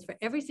tolerance for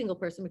every single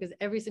person, because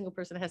every single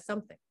person has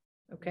something.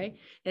 Okay,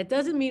 that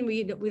doesn't mean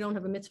we don't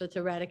have a mitzvah to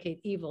eradicate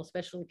evil,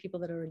 especially people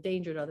that are a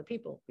danger to other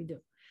people. We do.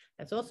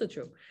 That's also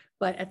true.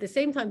 But at the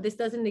same time, this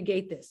doesn't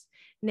negate this.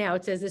 Now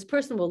it says this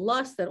person will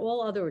lust, that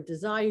all other or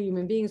desire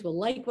human beings will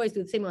likewise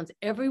do the same, wants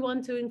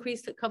everyone to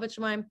increase the Kavod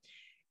Shemayim.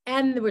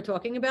 And we're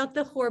talking about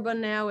the Churban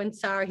now and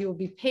Tsar. He will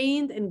be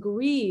pained and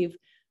grieve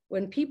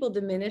when people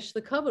diminish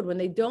the Kavod, when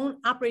they don't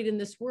operate in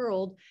this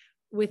world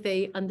with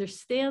a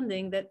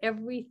understanding that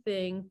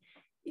everything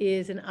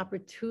is an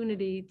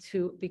opportunity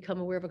to become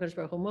aware of HaKadosh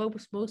Baruch Hu.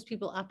 Most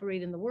people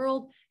operate in the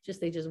world,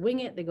 they just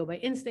wing it. They go by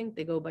instinct,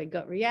 they go by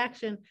gut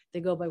reaction,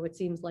 they go by what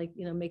seems like,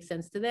 makes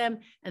sense to them,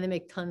 and they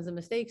make tons of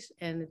mistakes.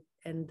 And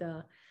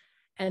the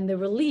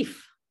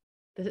relief,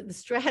 the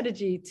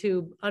strategy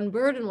to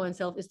unburden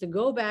oneself is to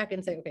go back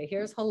and say, okay,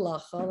 here's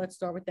halacha, let's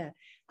start with that.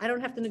 I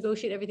don't have to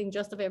negotiate everything,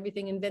 justify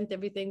everything, invent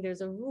everything.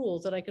 There's a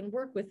rules that I can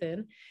work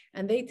within,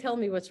 and they tell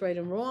me what's right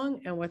and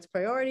wrong and what's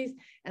priorities,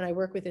 and I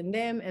work within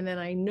them, and then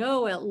I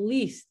know at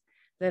least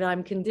that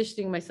I'm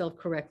conditioning myself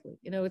correctly.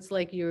 It's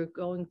like you're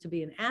going to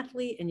be an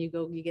athlete and you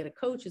get a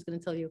coach who's going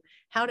to tell you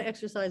how to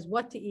exercise,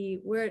 what to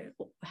eat, where,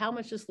 how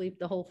much to sleep,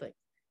 the whole thing,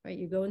 right?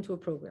 You go into a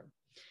program.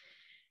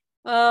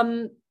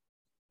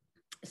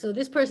 So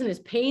this person is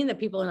pained that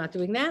people are not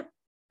doing that,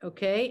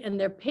 okay? And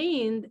they're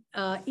pained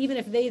even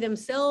if they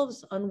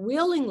themselves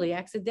unwillingly,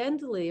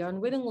 accidentally, or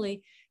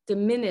unwittingly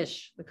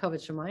diminish the Kavod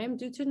Shemayim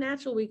due to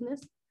natural weakness,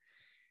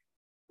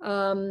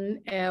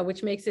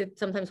 which makes it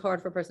sometimes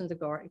hard for a person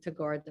to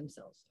guard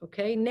themselves,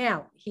 okay?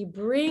 Now, he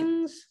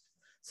brings,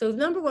 so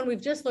number one, we've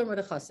just learned what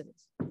a chassid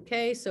is,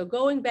 okay? So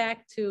going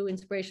back to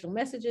inspirational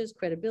messages,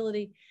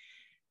 credibility,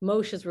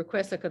 Moshe's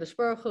request to HaKadosh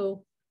Baruch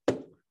Hu,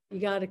 you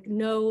got to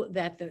know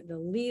that the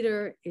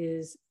leader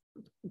is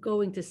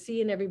going to see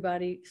in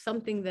everybody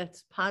something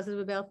that's positive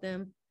about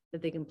them,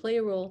 that they can play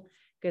a role,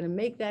 going to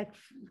make that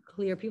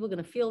clear. People are going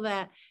to feel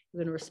that, they're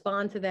going to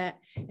respond to that.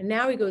 And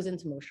now he goes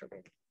into Moshe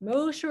Rabbeinu.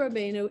 Moshe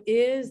Rabbeinu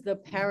is the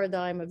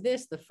paradigm of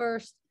this, the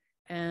first,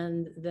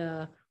 and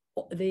the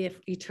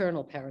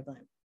eternal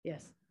paradigm.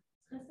 Yes.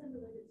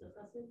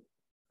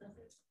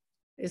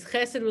 Is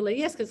chesed related?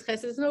 Yes, because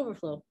chesed is an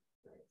overflow.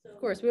 Of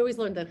course, we always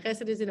learned that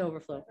chesed is an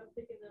overflow.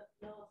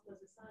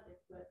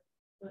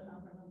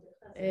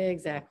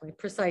 Exactly,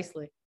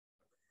 precisely.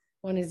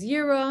 One is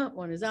Yira,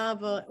 one is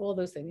Ava, all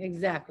those things.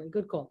 Exactly,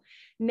 good call.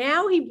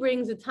 Now he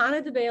brings a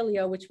Tana de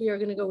Be'aliyah, which we are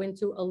going to go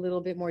into a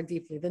little bit more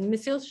deeply. The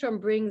Mesil Shem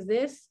brings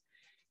this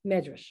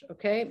medrash,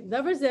 okay?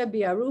 Davar Zeh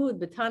Bi'arud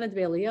B'Tana de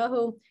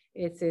Be'aliyahu.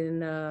 It's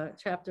in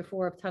chapter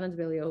 4 of Tana de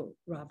Be'aliyahu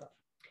Rabbah.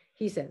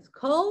 He says,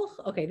 Kol,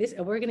 okay, this,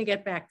 and we're going to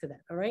get back to that.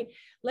 All right.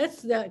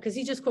 Let's, because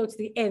he just quotes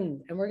the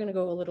end, and we're going to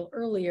go a little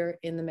earlier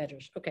in the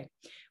Medrash. Okay.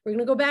 We're going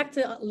to go back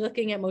to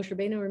looking at Moshe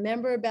Rabbeinu.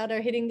 Remember about our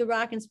hitting the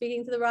rock and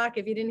speaking to the rock.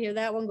 If you didn't hear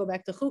that one, go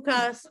back to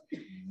Chukas.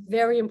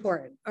 Very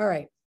important. All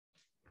right.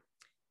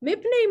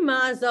 Mipnei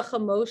ma zacha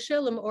Moshe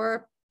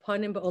lemor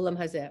panim ba'olam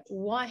hazeh.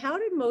 Why, how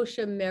did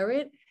Moshe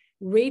merit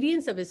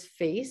radiance of his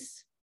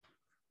face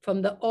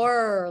from the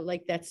or,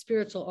 like that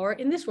spiritual or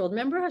in this world?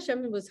 Remember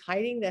Hashem was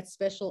hiding that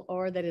special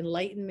or, that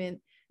enlightenment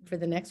for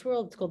the next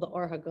world. It's called the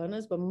or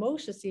hagonas, but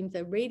Moshe seems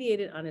to radiate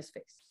it on his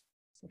face.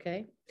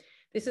 Okay.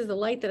 This is the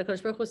light that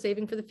HaKadosh Baruch Hu was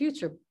saving for the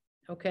future.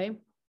 Okay.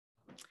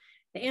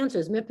 The answer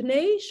is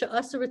mipnei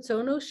she'asa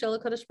ritzono shel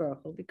HaKadosh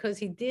Baruch Hu, because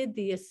he did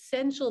the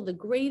essential, the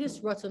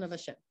greatest ratzon of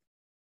Hashem,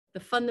 the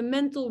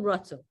fundamental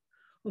ratzon.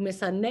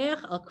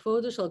 Umesanech al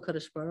kvodo shel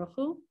HaKadosh Baruch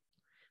Hu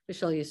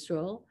v'shel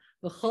Yisrael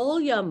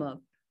v'chol yamav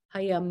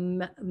haya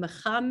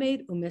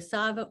mechamed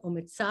umesava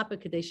umetzapa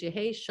kadei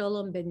shehei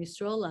shalom ben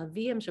Yisrael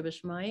la'aviyim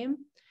shebashmayim.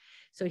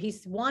 So he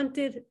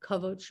wanted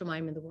kavod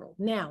shemaim in the world.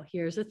 Now,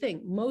 here's the thing.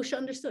 Moshe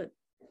understood.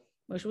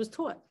 Moshe was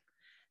taught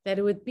that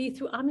it would be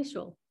through Am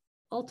Yisrael,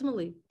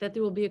 ultimately, that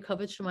there will be a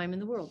kavod shemaim in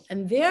the world.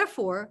 And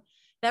therefore,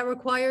 that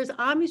requires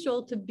Am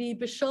Yisrael to be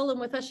b'shalom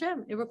with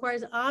Hashem. It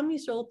requires Am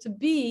Yisrael to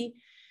be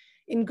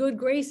in good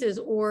graces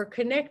or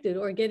connected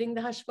or getting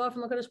the hashpah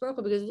from HaKadosh Baruch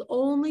Hu, because it's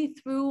only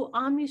through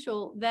Am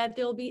Yisrael that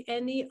there'll be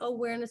any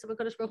awareness of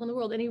HaKadosh Baruch Hu in the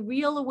world, any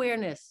real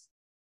awareness.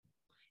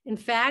 In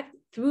fact,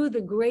 through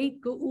the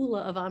great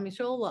geula of Am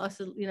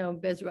Yisrael, you know,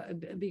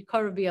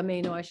 B'karav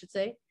B'yameinu, I should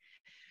say,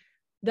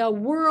 the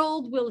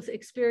world will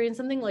experience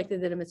something like they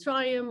did in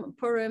Mitzrayim,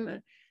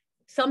 Purim,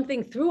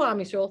 something through Am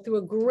Yisrael, through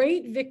a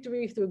great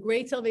victory, through a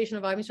great salvation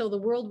of Am Yisrael. The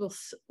world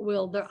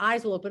will, their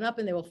eyes will open up,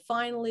 and they will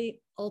finally,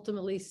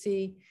 ultimately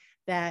see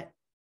that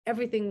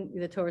everything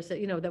the Torah said,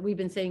 you know, that we've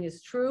been saying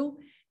is true,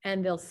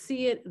 and they'll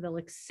see it, they'll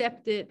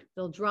accept it,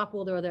 they'll drop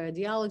all their other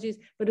ideologies,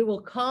 but it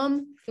will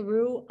come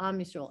through Am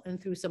Yisrael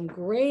and through some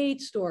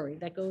great story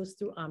that goes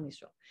through Am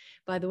Yisrael.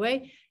 By the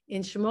way,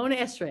 in Shemona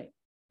Esrei,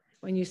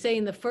 when you say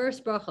in the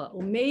first bracha,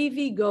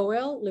 Umevi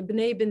Goel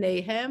Libnei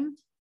B'neihem,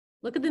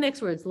 look at the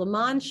next words,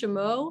 Laman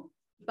Shemo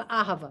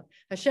Ba'ahava.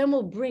 Hashem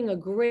will bring a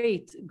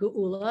great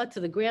geula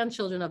to the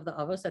grandchildren of the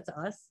Avos, that's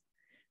us.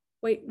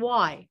 Wait,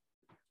 why?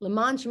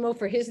 Laman Shemo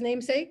for his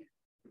namesake,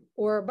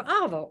 or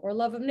Ba'ava, or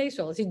love of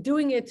Nashel? Is he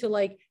doing it to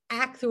like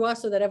act through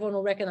us so that everyone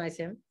will recognize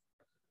him,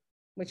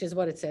 which is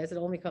what it says, it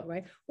only comes,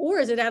 right? Or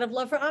is it out of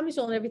love for Am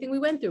Yisrael and everything we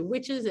went through?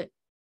 Which is it?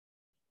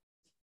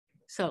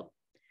 So,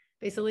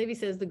 Beis Halevi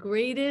says the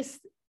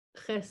greatest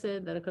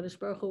chesed that HaKadosh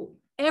Baruch Hu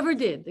ever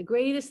did, the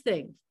greatest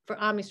thing for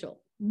Am Yisrael,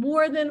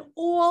 more than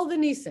all the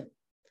nisim,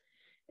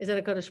 is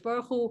that HaKadosh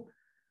Baruch Hu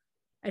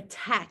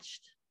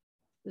attached,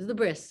 this is the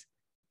bris,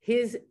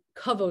 his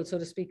kavod, so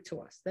to speak,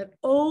 to us, that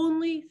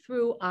only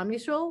through Am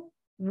Yisrael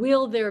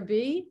will there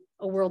be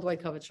a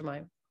worldwide kavod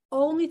shemaim.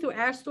 Only through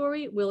our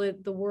story will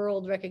the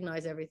world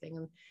recognize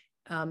everything.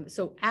 And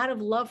so out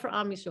of love for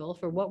Am Yisrael,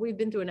 for what we've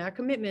been through in our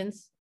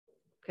commitments,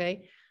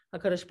 okay,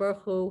 HaKadosh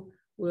Baruch Hu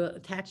will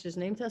attach his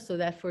name to us so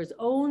that for his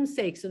own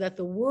sake, so that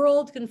the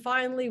world can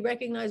finally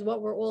recognize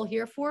what we're all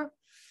here for,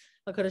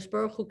 HaKadosh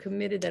Baruch Hu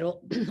committed that it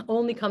will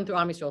only come through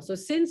Am Yisrael. So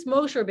since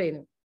Moshe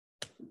Rabbeinu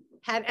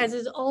had as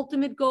his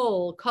ultimate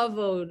goal,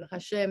 kavod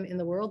Hashem in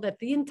the world, that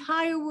the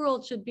entire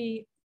world should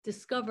be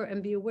discover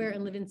and be aware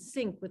and live in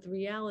sync with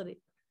reality.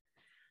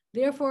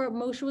 Therefore,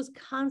 Moshe was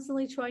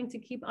constantly trying to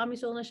keep Am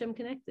Yisrael and Hashem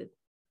connected.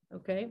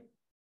 Okay.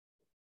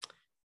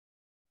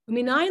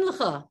 Minayin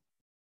lecha,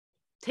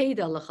 teida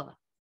lecha,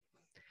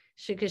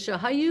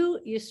 shekeshahayu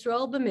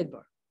Yisrael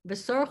b'midbar,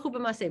 v'sarchu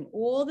b'maseim,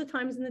 all the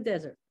times in the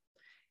desert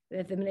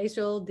that the Bnei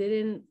Yisrael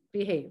didn't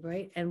behave,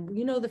 right? And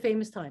you know the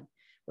famous time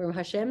where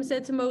Hashem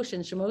said to Moshe,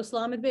 and Shemos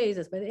Lamed Beis,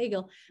 that's by the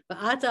Egel,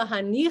 Ba'ata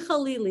hanicha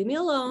li, leave me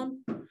alone.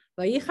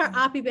 Vayichar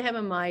api behem,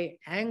 and my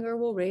anger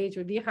will rage.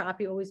 Vayichar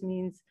api always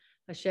means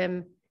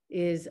Hashem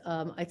is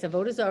it's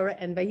avodah zarah,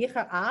 and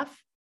vayichar af,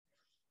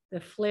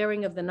 the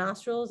flaring of the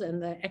nostrils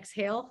and the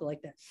exhale,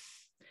 like that.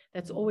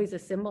 That's always a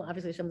symbol.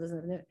 Obviously, Hashem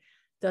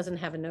doesn't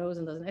have a nose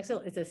and doesn't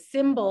exhale. It's a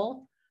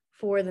symbol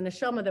for the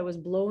neshama that was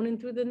blown in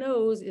through the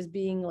nose is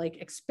being like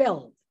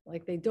expelled,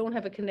 like they don't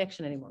have a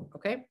connection anymore.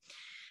 Okay.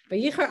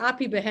 Vayichar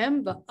api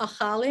behem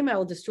v'achalim, I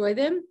will destroy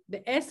them.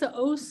 Ve'esa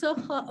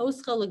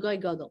oscha l'goy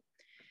gadol,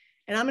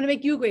 and I'm going to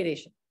make you a great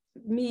nation.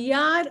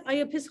 Miyad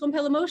ayapischom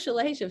pelamoshe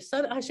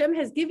laheshev. Hashem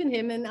has given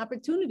him an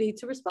opportunity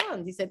to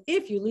respond. He said,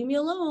 "If you leave me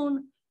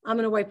alone, I'm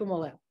going to wipe them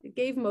all out." It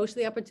gave Moshe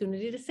the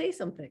opportunity to say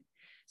something.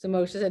 So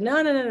Moshe said,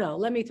 "No,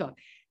 let me talk.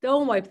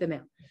 Don't wipe them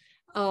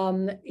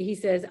out." He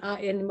says,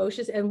 and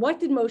Moshe, and what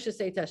did Moshe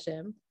say to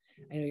Hashem?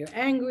 I know you're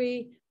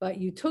angry, but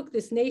you took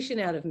this nation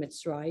out of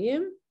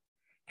Mitzrayim.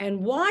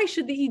 And why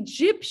should the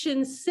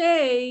Egyptians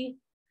say,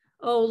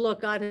 oh, look,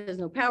 God has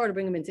no power to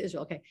bring them into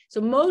Israel? Okay, so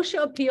Moshe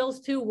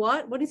appeals to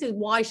what? What he says,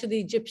 why should the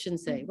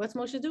Egyptians say? What's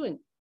Moshe doing?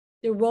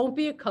 There won't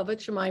be a kavod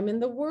shemaim in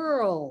the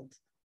world.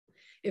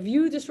 If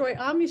you destroy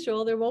Am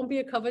Yisrael, there won't be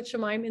a kavod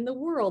shemaim in the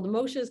world.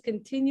 Moshe is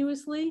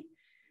continuously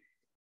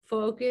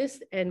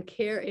focused and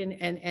care in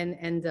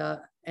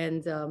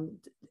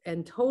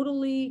and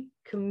totally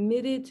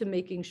committed to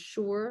making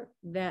sure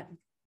that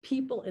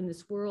people in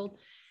this world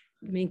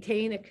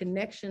maintain a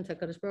connection to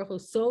HaKadosh Baruch Hu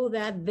so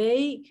that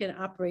they can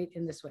operate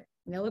in this way.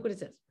 Now look what it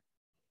says.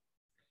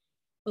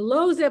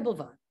 Below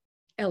Zebulvan,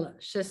 Ella,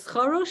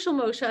 Shescharo Shel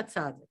Moshe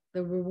Tzaddik,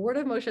 the reward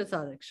of Moshe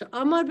Tzaddik,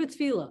 She'amad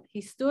b'tefillah,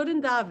 he stood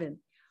in Davin,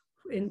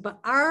 in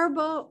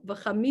Ba'arba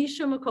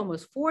v'chamisha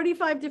makomos,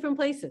 45 different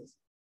places.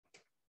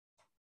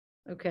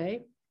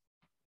 Okay.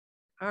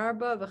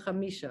 Arba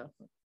v'chamisha.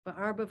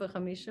 Ba'arba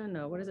v'chamisha,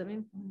 no, what does that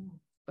mean?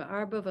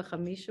 Ba'arba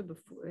v'chamisha,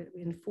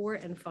 in 4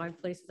 and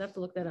 5 places. I have to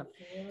look that up.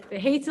 I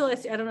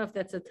don't know if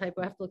that's a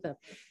typo, I have to look that up.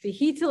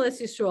 V'hitel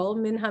es Yisrael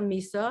min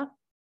hamisa,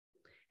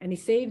 and he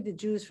saved the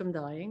Jews from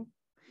dying.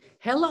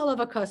 Hella alav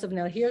hakasav.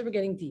 Now here we're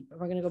getting deep.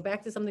 We're going to go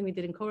back to something we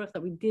did in Korach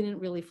that we didn't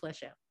really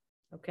flesh out.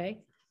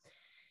 Okay.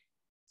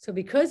 So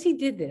because he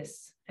did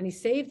this and he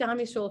saved Am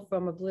Yisrael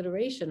from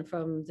obliteration,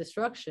 from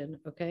destruction,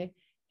 okay,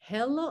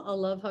 Hella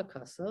alav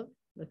hakasav,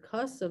 the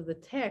kas of the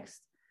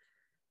text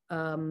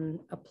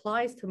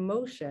applies to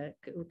Moshe,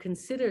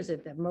 considers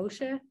it that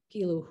Moshe,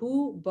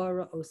 kiluhu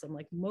bara osam,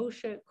 like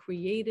Moshe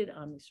created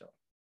Am Yisrael.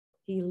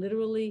 He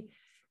literally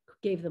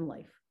gave them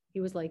life. He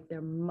was like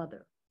their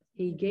mother.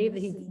 He gave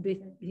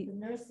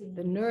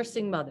the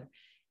nursing mother.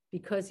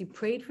 Because he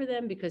prayed for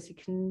them, because he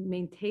can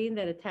maintain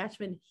that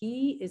attachment,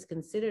 he is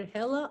considered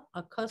Hela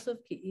Akasav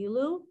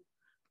Ki'ilu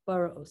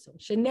Bara Osam.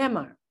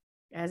 Shenemar,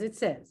 as it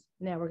says.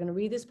 Now we're going to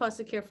read this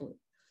pasuk carefully.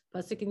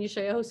 Pasuk in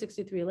Yeshayahu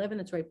 63:11,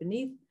 it's right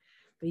beneath.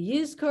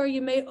 V'yizkar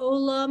Yemei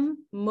Olam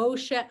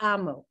Moshe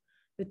Amo.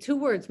 The 2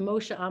 words,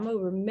 Moshe Amo,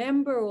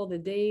 remember all the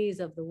days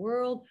of the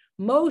world,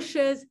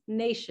 Moshe's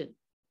nation.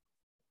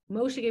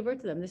 Moshe gave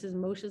birth to them. This is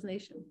Moshe's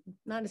nation.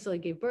 Not necessarily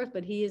gave birth,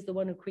 but he is the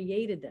one who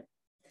created them.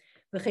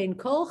 Now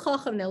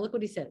look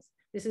what he says.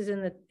 This is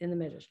in the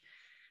Midrash.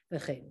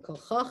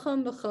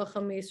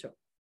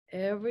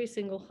 Every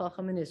single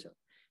chacham in Israel,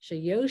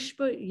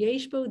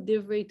 yeshbo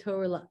divrei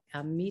Torah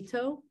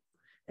amito,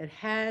 that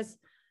has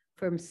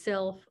for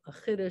himself a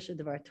chiddush, a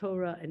devar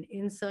Torah, an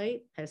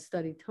insight, has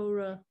studied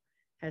Torah,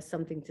 has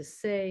something to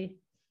say.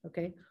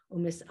 Okay,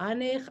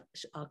 umisanech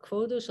al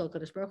kvodo shel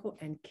Kadosh Baruch Hu,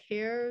 and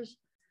cares,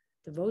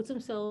 devotes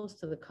themselves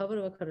to the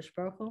covenant of Kadosh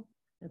Baruch Hu.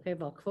 Okay,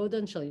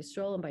 Valkvodan Shal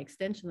Yisrael, and by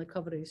extension, the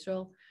covenant of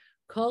Yisrael.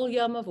 Kol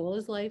Yamav, all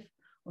his life,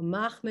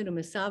 Umachmed,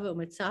 Umisaba,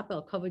 Umitzapa,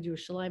 al covered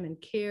Yerushalayim, and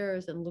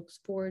cares and looks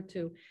forward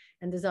to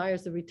and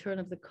desires the return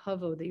of the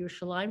kavod, that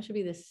Yerushalayim should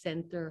be the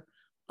center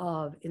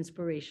of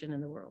inspiration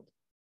in the world.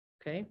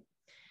 Okay,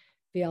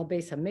 V'al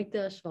Beis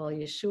Hamikdash, V'al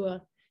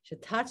Yeshua,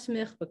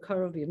 Shetatzmich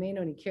B'karov Yemeno,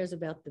 and he cares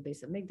about the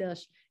Beis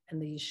Hamikdash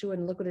and the Yeshua.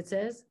 And look what it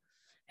says,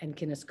 and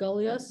Kinas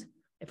Golios.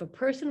 If a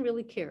person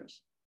really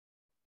cares,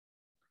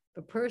 if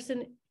a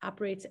person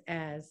operates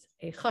as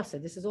a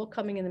chassid, this is all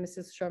coming in the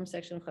Mrs. Sharm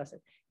section of chassid,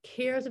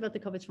 cares about the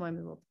Kavod Shemaim in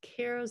the world,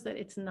 cares that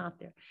it's not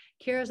there,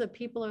 cares that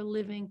people are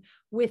living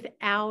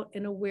without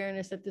an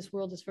awareness that this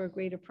world is for a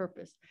greater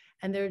purpose.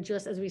 And they're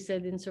just, as we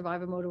said, in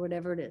survivor mode or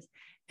whatever it is.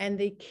 And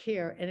they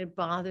care and it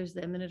bothers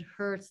them and it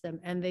hurts them.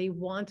 And they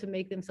want to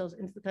make themselves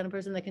into the kind of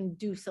person that can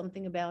do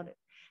something about it.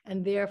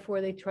 And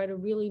therefore they try to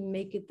really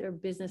make it their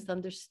business to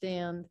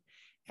understand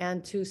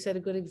and to set a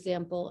good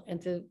example and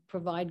to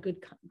provide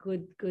good,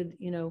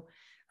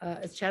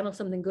 channel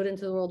something good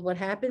into the world. What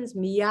happens?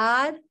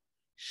 Miyad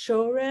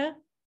shore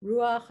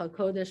ruach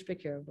hakodesh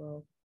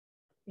b'kirbo.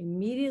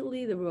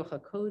 Immediately, the ruach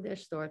hakodesh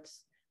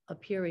starts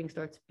appearing,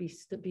 starts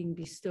being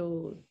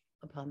bestowed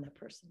upon that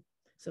person.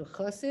 So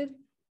chassid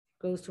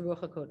goes to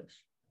ruach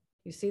hakodesh.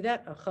 You see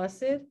that? A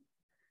chassid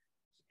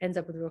ends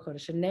up with ruach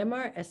hakodesh.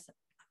 Nemar es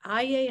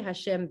aye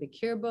Hashem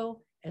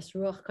b'kirbo. Es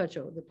Ruach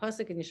Kacho. The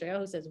pasuk in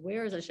Yeshayahu says,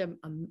 "Where is Hashem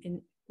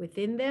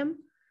within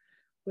them?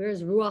 Where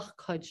is Ruach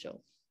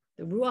Kacho?"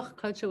 The Ruach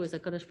Kacho is a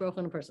Kadosh Baruch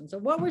Hu in a person. So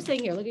what we're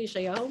saying here, look at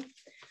Yeshayahu.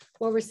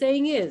 What we're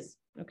saying is,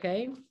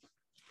 okay.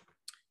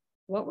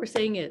 What we're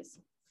saying is,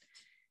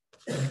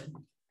 do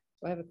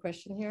I have a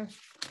question here?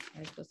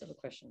 I'm supposed to have a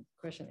question.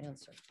 Question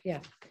answer.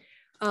 Yeah.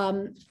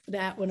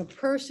 That when a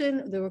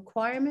person, the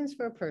requirements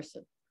for a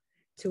person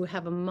to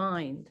have a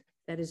mind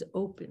that is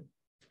open,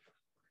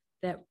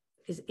 that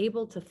is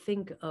able to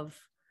think of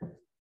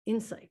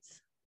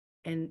insights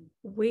and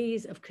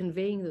ways of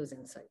conveying those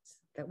insights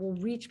that will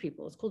reach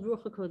people. It's called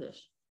Ruach HaKodesh.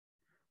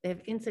 They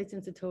have insights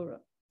into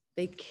Torah.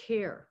 They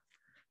care.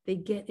 They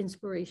get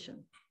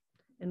inspiration.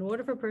 In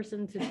order for a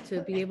person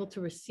to be able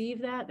to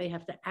receive that, they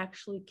have to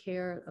actually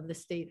care of the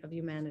state of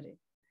humanity.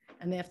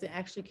 And they have to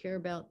actually care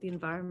about the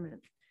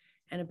environment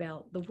and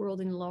about the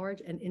world in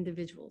large and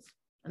individuals.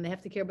 And they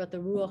have to care about the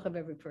Ruach of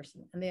every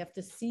person. And they have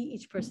to see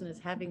each person as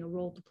having a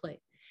role to play.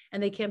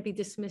 And they can't be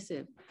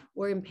dismissive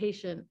or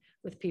impatient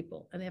with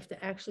people. And they have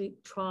to actually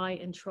try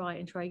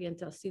again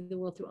to see the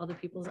world through other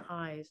people's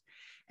eyes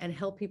and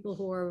help people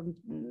who are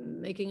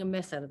making a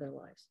mess out of their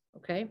lives,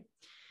 okay?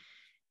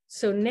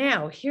 So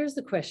now, here's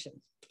the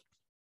question.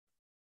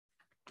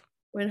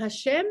 When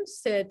Hashem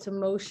said to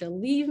Moshe,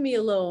 leave me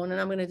alone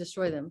and I'm going to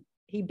destroy them,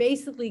 he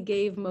basically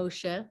gave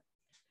Moshe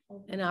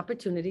an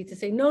opportunity to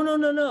say, no, no,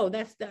 no, no,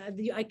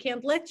 I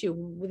can't let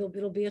you.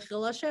 It'll be a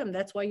chil Hashem.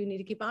 That's why you need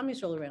to keep Am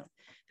Yisrael around.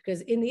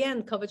 Because in the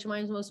end, Kavod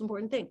Shemayim is the most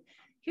important thing.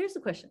 Here's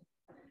the question.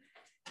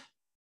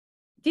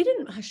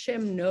 Didn't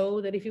Hashem know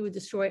that if he would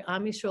destroy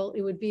Am Yisrael,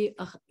 it would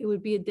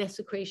be a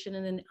desecration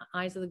in the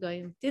eyes of the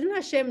Goyim? Didn't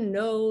Hashem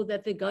know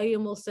that the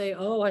Goyim will say,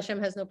 oh, Hashem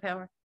has no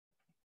power?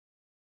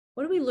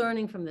 What are we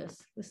learning from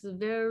this? This is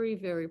very,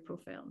 very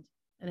profound.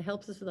 And it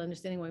helps us with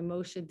understanding why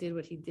Moshe did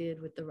what he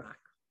did with the rock.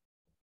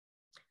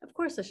 Of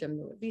course Hashem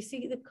knew it. But you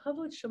see, the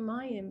Kavod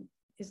Shemayim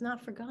is not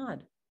for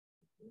God.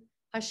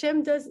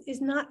 Hashem is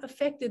not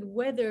affected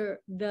whether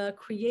the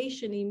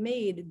creation he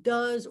made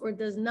does or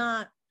does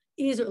not,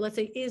 is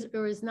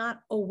or is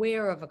not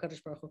aware of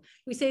HaKadosh Baruch Hu.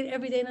 We say it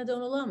every day in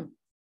Adon Olam.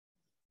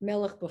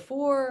 Melech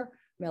before,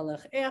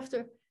 Melech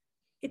after.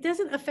 It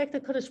doesn't affect the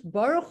HaKadosh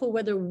Baruch Hu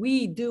whether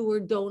we do or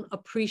don't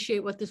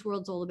appreciate what this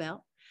world's all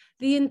about.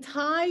 The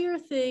entire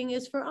thing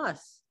is for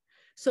us.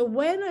 So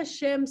when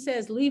Hashem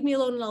says, leave me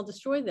alone and I'll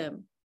destroy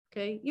them,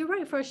 okay, you're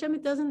right. For Hashem,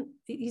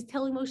 he's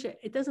telling Moshe,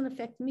 it doesn't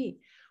affect me.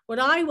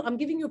 I'm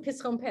giving you a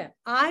pischon peh.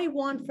 I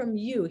want from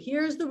you,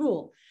 here's the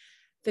rule.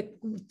 The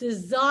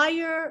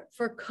desire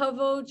for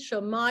kavod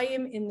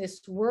shamayim in this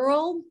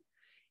world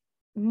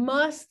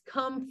must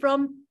come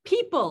from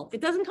people. It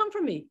doesn't come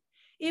from me.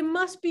 It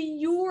must be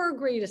your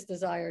greatest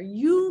desire.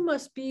 You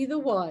must be the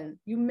one,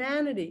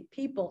 humanity,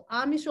 people,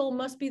 Am Yisrael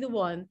must be the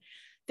one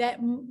that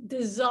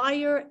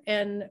desire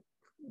and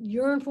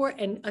yearn for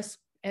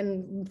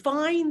and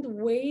find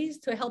ways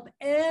to help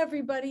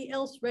everybody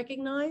else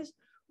recognize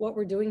what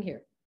we're doing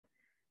here.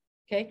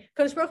 Okay,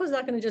 Kadosh Baruch Hu is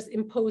not going to just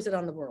impose it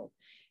on the world.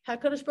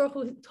 Kadosh Baruch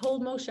Hu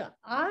told Moshe,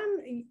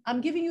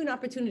 I'm giving you an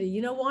opportunity.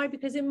 You know why?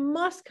 Because it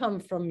must come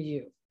from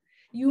you.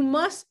 You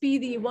must be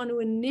the one who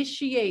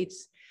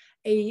initiates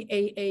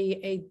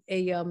a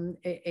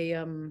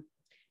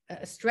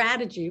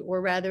strategy,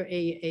 or rather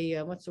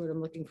a what's the word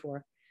I'm looking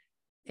for?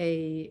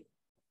 A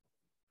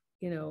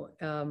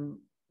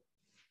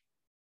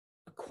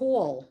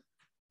call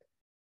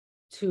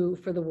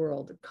for the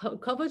world.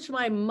 Kavod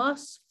Shemayim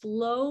must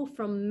flow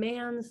from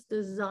man's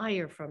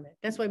desire from it.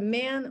 That's why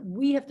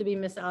we have to be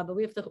mis'aba.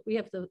 We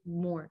have to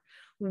mourn.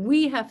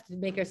 We have to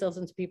make ourselves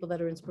into people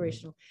that are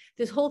inspirational.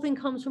 This whole thing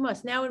comes from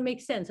us. Now it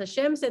makes sense.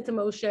 Hashem said to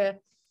Moshe,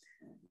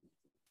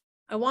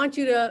 I want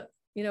you to,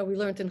 we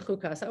learned in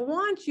Chukas, I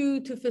want you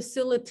to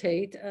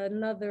facilitate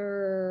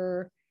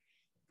another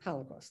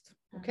Holocaust.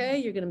 Okay,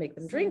 you're going to make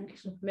them drink.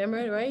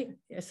 Remember, right?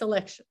 A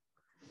selection.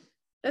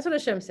 That's what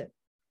Hashem said.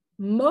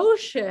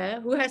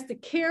 Moshe, who has to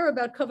care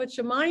about Kavod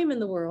Shemayim in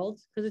the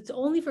world, because it's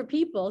only for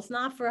people, it's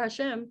not for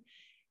Hashem,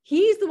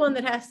 he's the one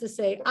that has to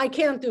say, I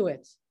can't do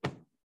it.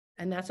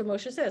 And that's what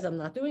Moshe says, I'm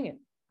not doing it.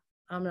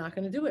 I'm not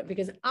going to do it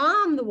because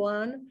I'm the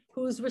one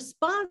who's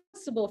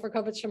responsible for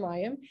Kavod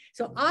Shemayim.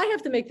 So I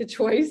have to make the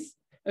choice,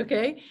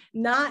 okay,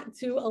 not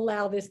to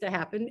allow this to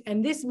happen.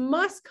 And this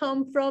must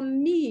come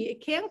from me.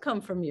 It can't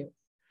come from you.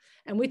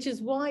 And which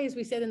is why, as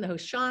we said in the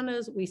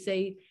Hoshanas, we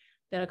say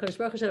that HaKadosh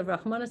Baruch Hu should have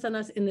Rachmanas on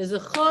us in the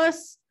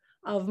Zechus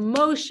of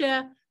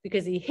Moshe,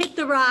 because he hit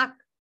the rock.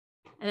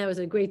 And that was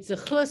a great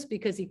Zechus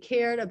because he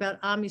cared about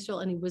Am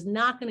Yisrael, and he was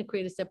not going to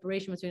create a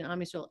separation between Am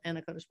Yisrael and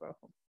HaKadosh Baruch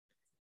Hu.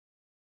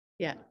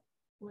 Yeah.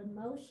 When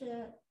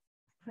Moshe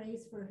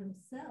prays for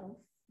himself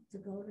to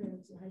go to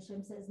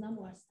Hashem says, no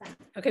more, stop.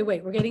 Okay,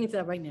 wait, we're getting into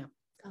that right now.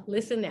 Oh.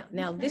 Listen now.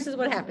 Now, this is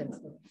what happens.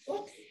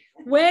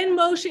 When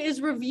Moshe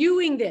is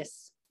reviewing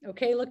this,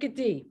 okay, look at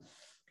D.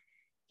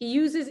 He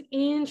uses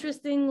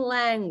interesting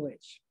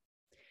language.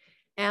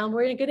 And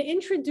we're going to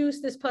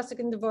introduce this pasuk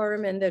in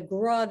Devarim and the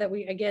Gra that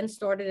we again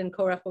started in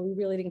Korach, but we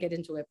really didn't get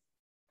into it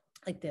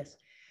like this.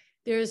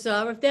 There's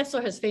Rav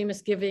Dessler has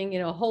famous giving,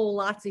 a whole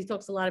lot. So he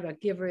talks a lot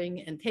about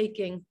giving and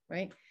taking,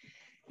 right?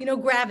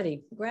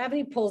 Gravity.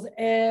 Gravity pulls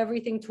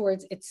everything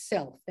towards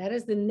itself. That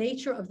is the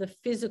nature of the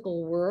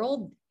physical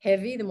world.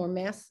 Heavy, the more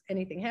mass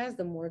anything has,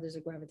 the more there's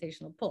a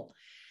gravitational pull.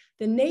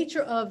 The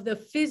nature of the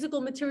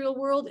physical material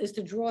world is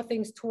to draw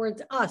things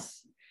towards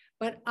us.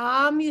 But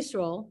Am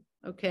Yisrael,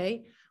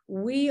 okay,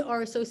 we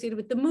are associated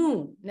with the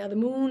moon. Now the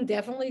moon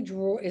definitely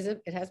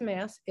it has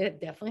mass.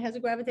 It definitely has a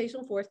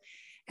gravitational force.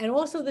 And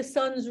also the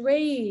sun's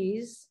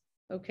rays,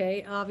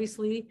 okay,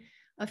 obviously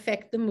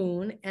affect the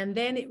moon. And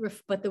then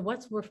what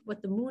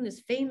the moon is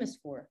famous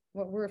for,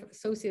 what we're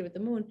associated with the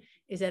moon,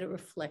 is that it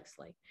reflects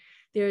light.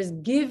 There's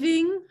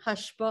giving,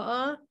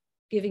 hashpa'ah,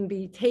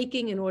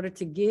 taking in order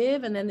to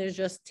give, and then there's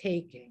just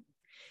taking.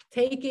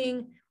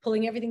 Taking,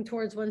 pulling everything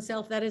towards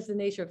oneself, that is the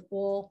nature of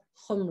all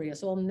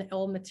chumrias,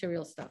 all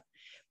material stuff.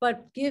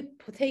 But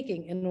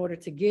taking in order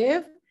to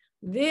give,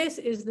 this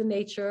is the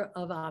nature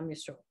of Am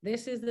Yisrael.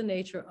 This is the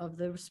nature of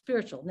the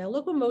spiritual. Now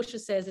look what Moshe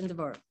says in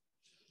Devarim.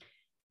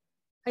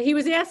 He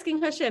was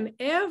asking Hashem,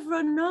 I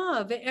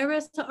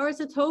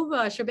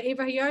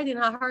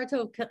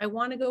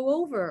want to go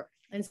over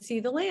and see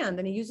the land.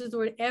 And he uses the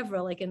word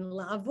Evra, like in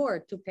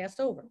La'avor, to pass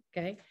over,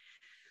 okay?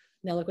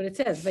 Now look what it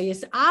says.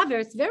 Vayis'aber,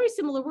 it's a very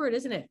similar word,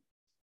 isn't it?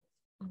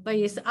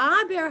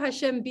 Vayis'aber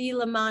Hashem bi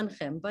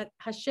lamanchem, but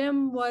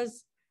Hashem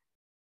was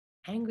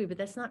angry, but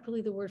that's not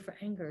really the word for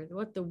anger.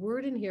 What the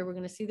word in here, we're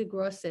going to see the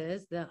Gra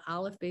says, the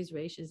Aleph Beis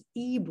Resh is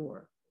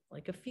Ibor,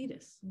 like a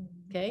fetus.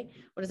 Okay,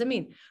 what does that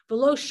mean?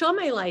 V'lo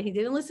Shamelai, he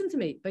didn't listen to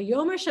me. But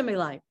Yomer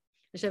Shamelai,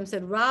 Hashem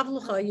said, Rav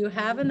L'cha, you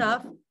have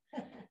enough.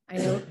 I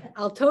know.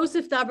 Al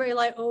Tosif Daber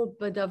Elai O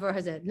Badavar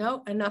Hazed.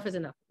 No, enough is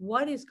enough.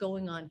 What is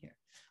going on here?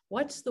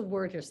 What's the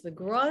word here? So the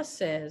Gra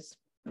says,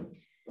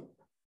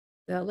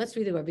 let's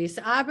read the word.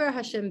 V'yisaber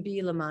Hashem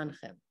bi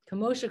lamanchem,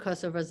 kamosha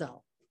kasav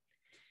razal.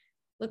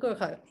 Look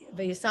at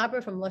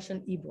V'yisaber from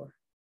Lashon Ibor,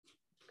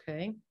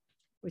 okay,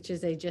 which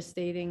is a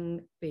gestating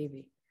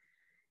baby.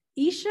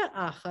 Isha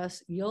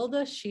achas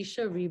yolda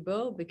shisha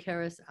ribo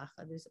bekeres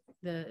acha.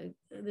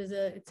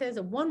 It says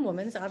a one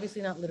woman, it's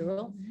obviously not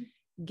literal,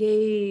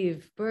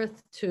 gave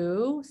birth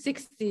to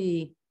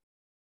 60,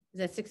 is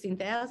that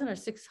 16,000 or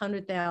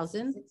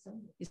 600,000?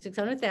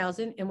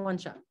 600,000 in one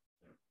shot.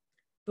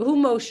 But who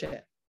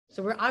Moshe?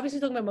 So we're obviously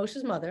talking about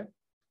Moshe's mother.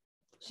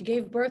 She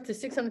gave birth to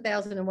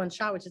 600,000 in one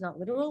shot, which is not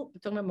literal. We're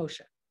talking about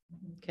Moshe.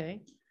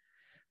 Okay.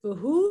 But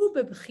who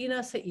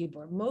bebchina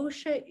se'ibor?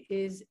 Moshe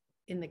is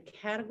in the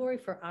category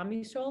for Am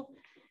Yisrael.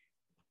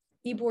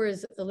 Ibor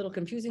is a little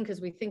confusing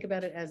because we think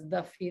about it as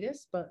the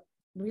fetus, but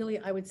really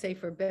I would say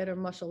for a better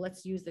mushal,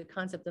 let's use the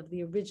concept of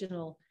the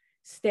original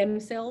stem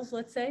cells,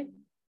 let's say.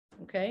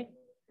 Okay.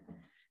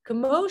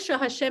 Kamosha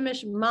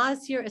Hashemesh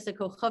Mazir es a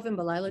kochavim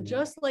balayla,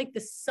 just like the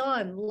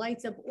sun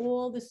lights up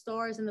all the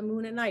stars in the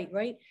moon at night,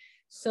 right?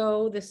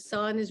 So the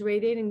sun is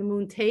radiating, the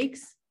moon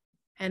takes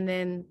and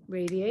then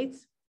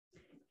radiates.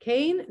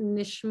 Kain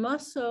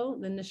nishmaso,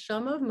 the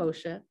neshama of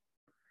Moshe,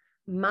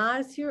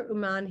 Mazir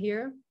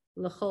umanhir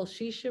l'chol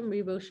shishim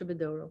ribo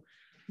shabadoro.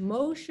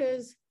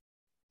 Moshe's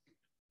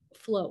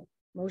flow,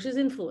 Moshe's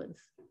influence.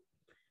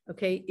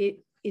 Okay,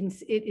 it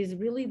is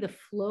really the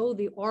flow,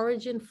 the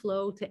origin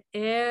flow to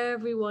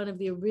every one of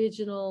the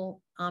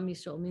original Am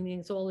Yisrael, meaning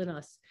it's all in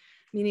us.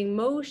 Meaning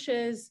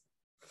Moshe's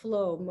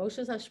flow,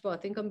 Moshe's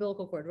hashpah, think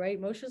umbilical cord, right?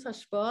 Moshe's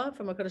hashpah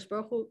from HaKadosh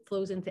Baruch Hu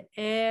flows into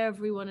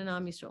everyone in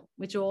Am Yisrael,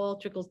 which all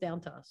trickles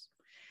down to us.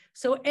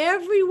 So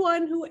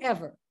everyone who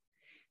ever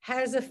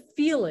has a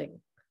feeling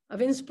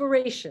of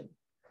inspiration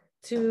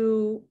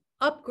to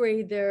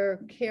upgrade their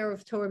care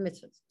of Torah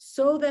mitzvahs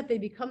so that they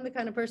become the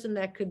kind of person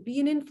that could be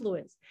an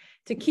influence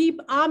to keep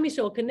Am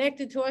Yisrael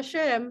connected to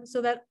Hashem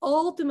so that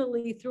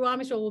ultimately through Am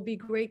Yisrael will be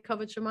great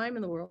kavod shemaim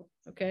in the world,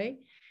 okay?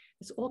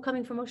 It's all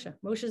coming from Moshe.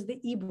 Moshe is the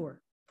Ibor.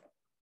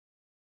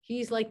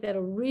 He's like that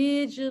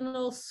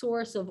original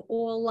source of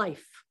all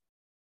life,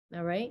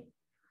 all right?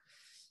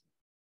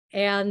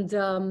 And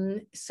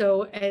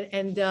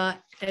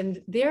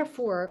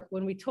therefore,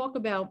 when we talk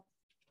about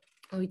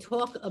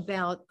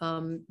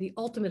the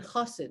ultimate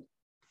chassid,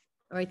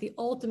 all right, the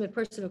ultimate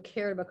person who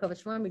cared about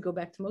kavod shemaim, we go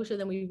back to Moshe,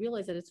 then we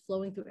realize that it's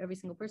flowing through every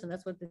single person.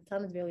 That's what the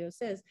Tanit Velio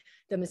says,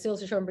 that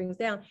Mesilas Yesharim brings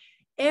down.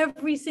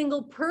 Every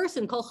single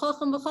person, kol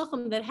chacham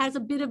v'chacham, that has a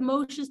bit of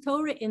Moshe's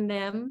Torah in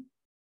them,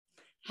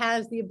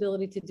 has the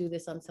ability to do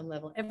this on some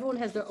level. Everyone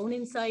has their own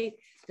insight,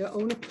 their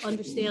own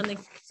understanding.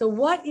 So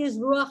what is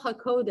Ruach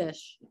HaKodesh?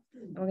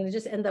 And we're going to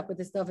just end up with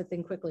this David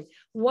thing quickly.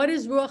 What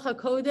is Ruach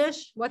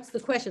HaKodesh? What's the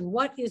question?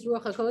 What is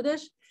Ruach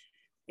HaKodesh?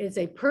 It's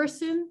a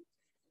person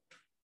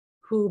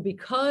who,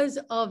 because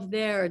of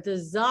their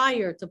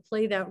desire to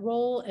play that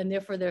role and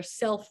therefore their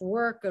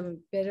self-work and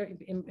better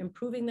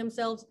improving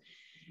themselves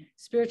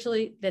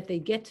spiritually, that they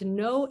get to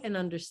know and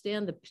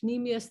understand the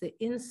pnimius,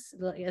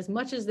 as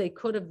much as they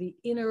could of the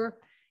inner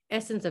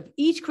essence of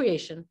each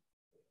creation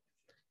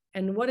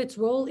and what its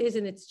role is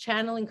in its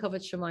channeling kavod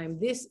shemaim.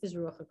 This is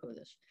Ruach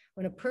HaKodesh.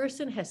 When a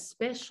person has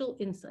special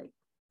insight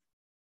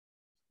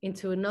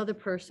into another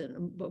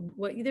person,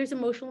 there's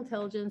emotional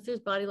intelligence,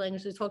 there's body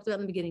language, we talked about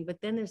in the beginning, but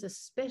then there's a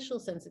special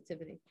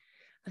sensitivity,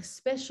 a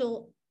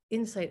special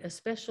insight, a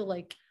special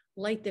like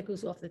light that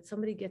goes off, that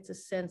somebody gets a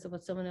sense of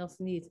what someone else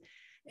needs.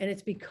 And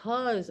it's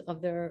because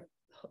of their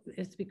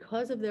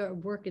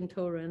work in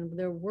Torah and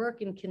their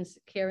work in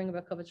caring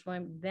about kavod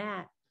shemaim.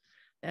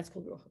 That's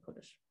called Ruach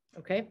HaKodesh.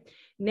 Okay.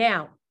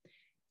 Now,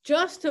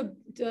 just to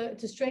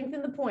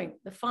strengthen the point,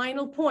 the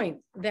final point,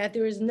 that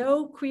there is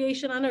no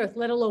creation on earth,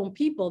 let alone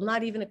people,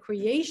 not even a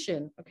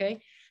creation,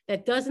 okay,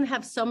 that doesn't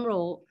have some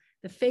role.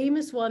 The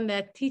famous one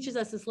that teaches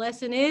us this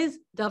lesson is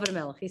David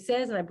Melech. He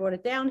says, and I brought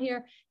it down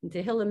here in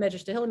Tehillim,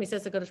 Medrash Tehillim, he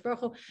says to HaKadosh Baruch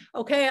Hu,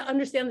 okay, I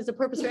understand there's a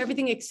purpose for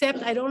everything,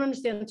 except I don't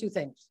understand two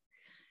things.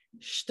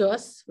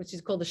 Shtus, which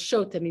is called a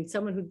shot, I mean,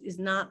 someone who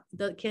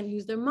can't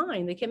use their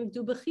mind, they can't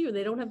do bechira,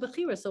 they don't have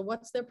bechira, so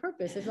what's their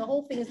purpose? If the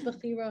whole thing is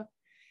bechira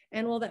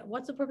and all that,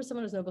 what's the purpose of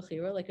someone who's no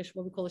bechira, like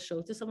what we call a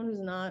shota, someone who's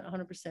not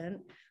 100%,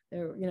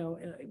 they're,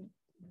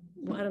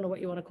 I don't know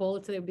what you want to call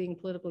it today, being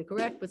politically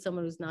correct, but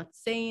someone who's not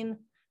sane,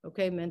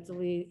 okay,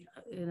 mentally,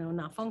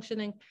 not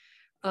functioning.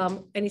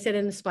 And he said,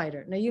 in the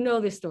spider. Now, you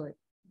know this story,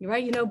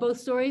 right? You know both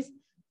stories?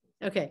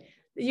 Okay.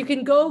 You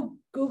can go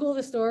Google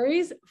the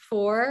stories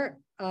or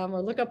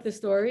look up the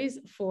stories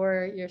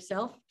for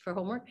yourself for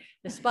homework.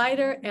 The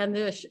spider and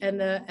the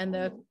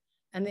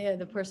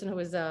person who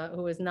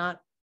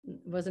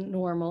wasn't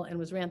normal and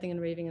was ranting and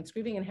raving and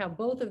screaming, and how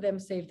both of them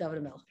saved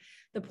David Melech.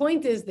 The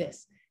point is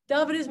this: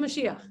 David is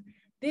Mashiach.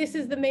 This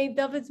is the main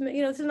David's,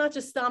 this is not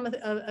just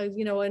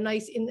a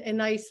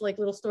nice like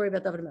little story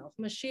about David Melech.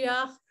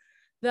 Mashiach,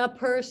 the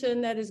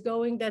person that is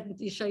going, that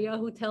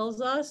Yeshayahu tells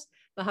us,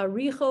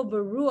 Baharicho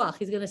beruach,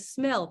 he's going to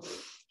smell,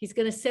 he's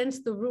going to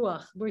sense the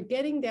ruach. We're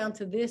getting down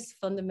to this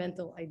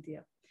fundamental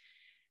idea.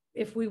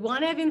 If we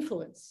want to have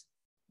influence,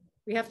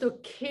 we have to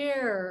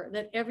care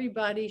that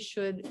everybody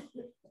should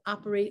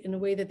operate in a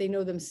way that they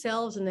know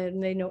themselves and then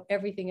they know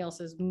everything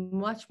else is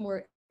much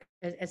more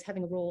as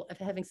having a role of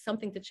having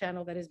something to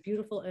channel that is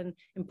beautiful and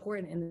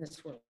important in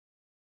this world.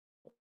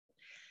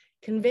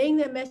 Conveying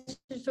that message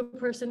to a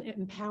person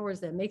empowers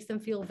them, makes them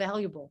feel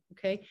valuable,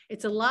 okay?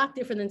 It's a lot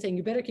different than saying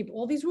you better keep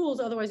all these rules,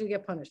 otherwise you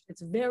get punished.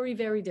 It's very,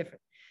 very different.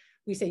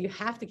 We say you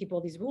have to keep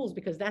all these rules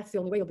because that's the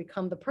only way you'll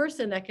become the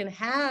person that can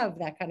have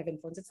that kind of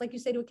influence. It's like you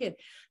say to a kid,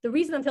 the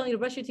reason I'm telling you to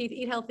brush your teeth,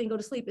 eat healthy, and go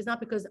to sleep is not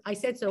because I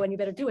said so and you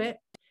better do it.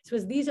 It's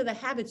because these are the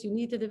habits you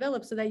need to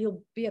develop so that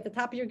you'll be at the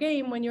top of your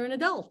game when you're an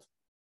adult,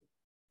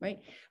 right?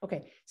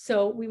 Okay,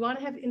 so we want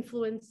to have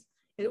influence.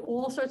 It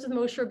all starts with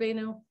Moshe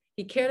Rabbeinu.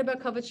 He cared about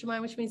Kavod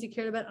Shemayim, which means he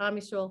cared about Am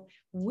Yisrael.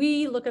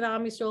 We look at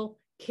Am Yisrael,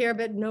 care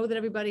about, know that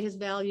everybody has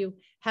value,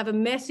 have a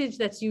message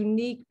that's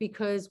unique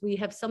because we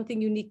have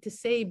something unique to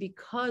say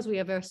because we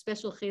have our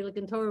special chelik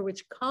in Torah,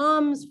 which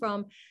comes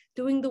from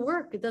doing the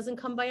work. It doesn't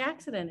come by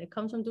accident. It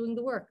comes from doing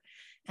the work.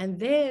 And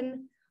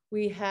then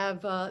we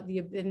have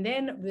and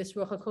then this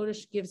Ruach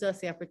HaKodesh gives us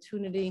the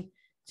opportunity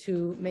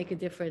to make a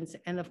difference.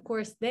 And of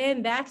course,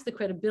 then that's the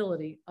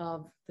credibility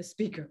of the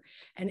speaker.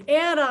 And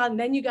add on,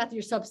 then you got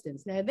your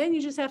substance. Now, then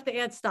you just have to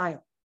add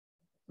style,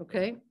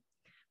 okay?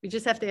 We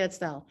just have to add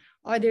style.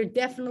 Are there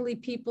definitely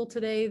people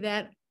today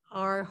that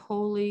are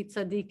holy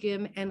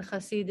tzaddikim and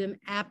chassidim?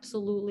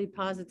 Absolutely,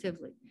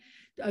 positively.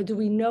 Do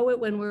we know it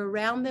when we're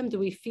around them? Do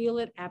we feel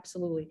it?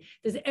 Absolutely.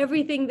 Does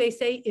everything they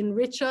say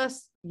enrich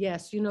us?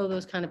 Yes, you know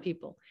those kind of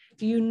people.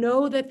 Do you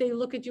know that they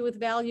look at you with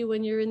value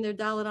when you're in their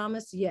Dalet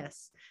Amos?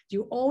 Yes. Do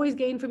you always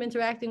gain from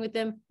interacting with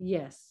them?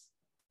 Yes.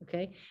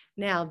 Okay.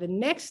 Now, the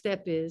next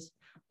step is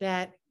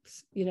that,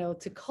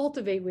 to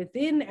cultivate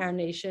within our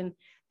nation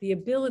the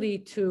ability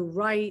to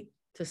write,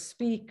 to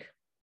speak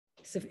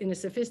in a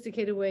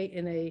sophisticated way,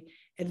 in a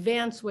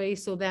advanced way,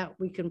 so that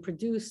we can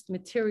produce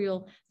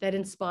material that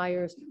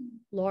inspires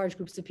large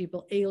groups of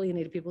people,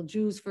 alienated people,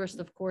 Jews first,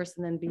 of course,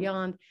 and then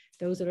beyond,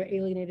 those that are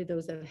alienated,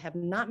 those that have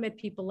not met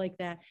people like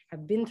that,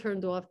 have been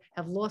turned off,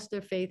 have lost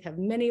their faith, have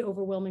many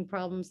overwhelming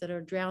problems that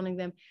are drowning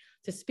them,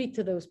 to speak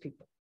to those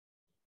people.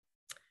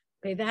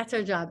 Okay, that's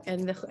our job.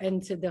 And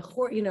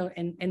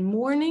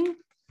mourning,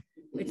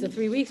 it's the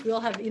 3 weeks. We all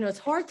have, it's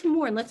hard to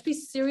mourn. Let's be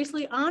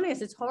seriously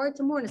honest. It's hard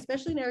to mourn,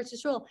 especially in Eretz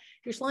Yisrael.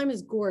 Yerushalayim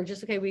is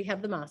gorgeous. Okay, we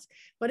have the mosque,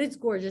 but it's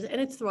gorgeous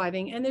and it's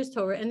thriving and there's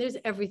Torah and there's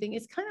everything.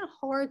 It's kind of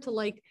hard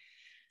to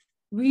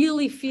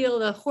really feel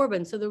the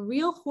Chorban. So the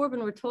real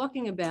Chorban we're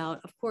talking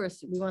about, of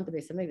course, we want the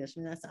Beis HaMikdash.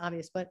 I mean, that's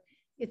obvious, but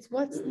it's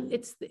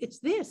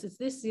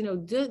this,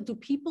 do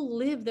people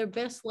live their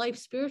best life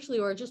spiritually,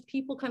 or just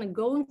people kind of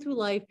going through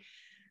life,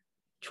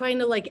 trying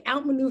to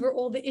outmaneuver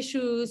all the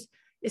issues,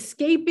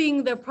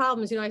 escaping their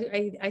problems.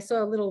 I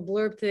saw a little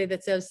blurb today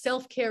that says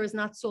self-care is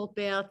not salt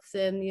baths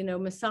and,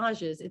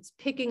 massages. It's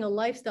picking a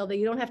lifestyle that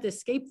you don't have to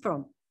escape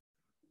from,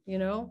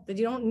 that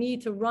you don't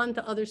need to run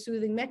to other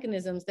soothing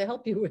mechanisms to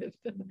help you with,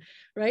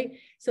 right?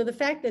 So the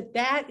fact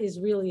that is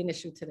really an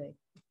issue today.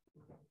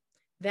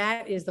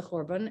 That is the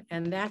Chorban,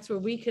 and that's where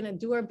we can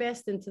do our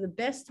best and to the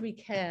best we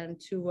can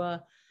to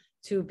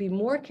be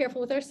more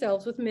careful with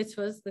ourselves, with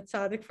mitzvahs, the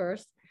tzaddik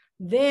first,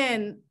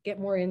 then get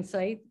more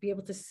insight, be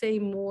able to say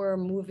more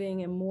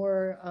moving and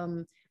more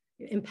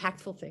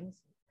impactful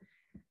things.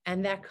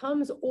 And that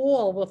comes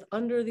all with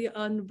under the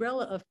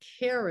umbrella of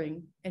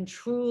caring and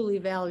truly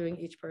valuing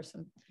each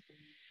person.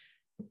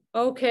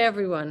 Okay,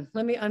 everyone,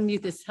 let me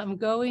unmute this. I'm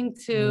going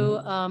to,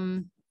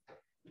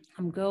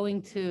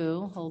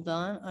 hold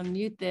on,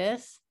 unmute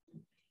this.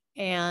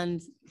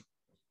 And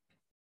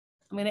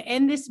I'm going to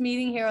end this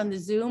meeting here on the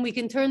Zoom. We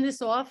can turn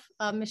this off,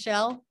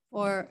 Michelle.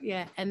 Or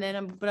yeah, and then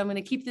I'm going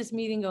to keep this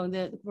meeting going.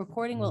 The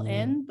recording will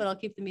end, but I'll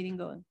keep the meeting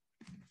going.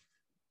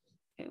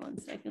 Okay, 1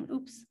 second.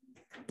 Oops.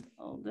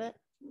 Hold it.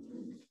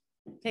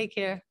 Take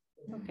care.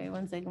 Okay,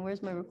 1 second.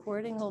 Where's my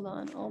recording? Hold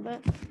on. Hold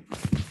it.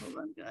 Hold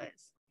on,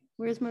 guys.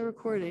 Where's my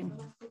recording?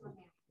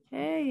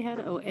 Hey, how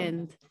to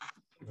end.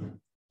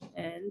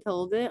 End.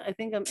 Hold it. I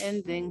think I'm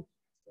ending.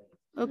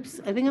 Oops.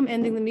 I think I'm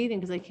ending the meeting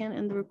because I can't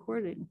end the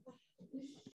recording.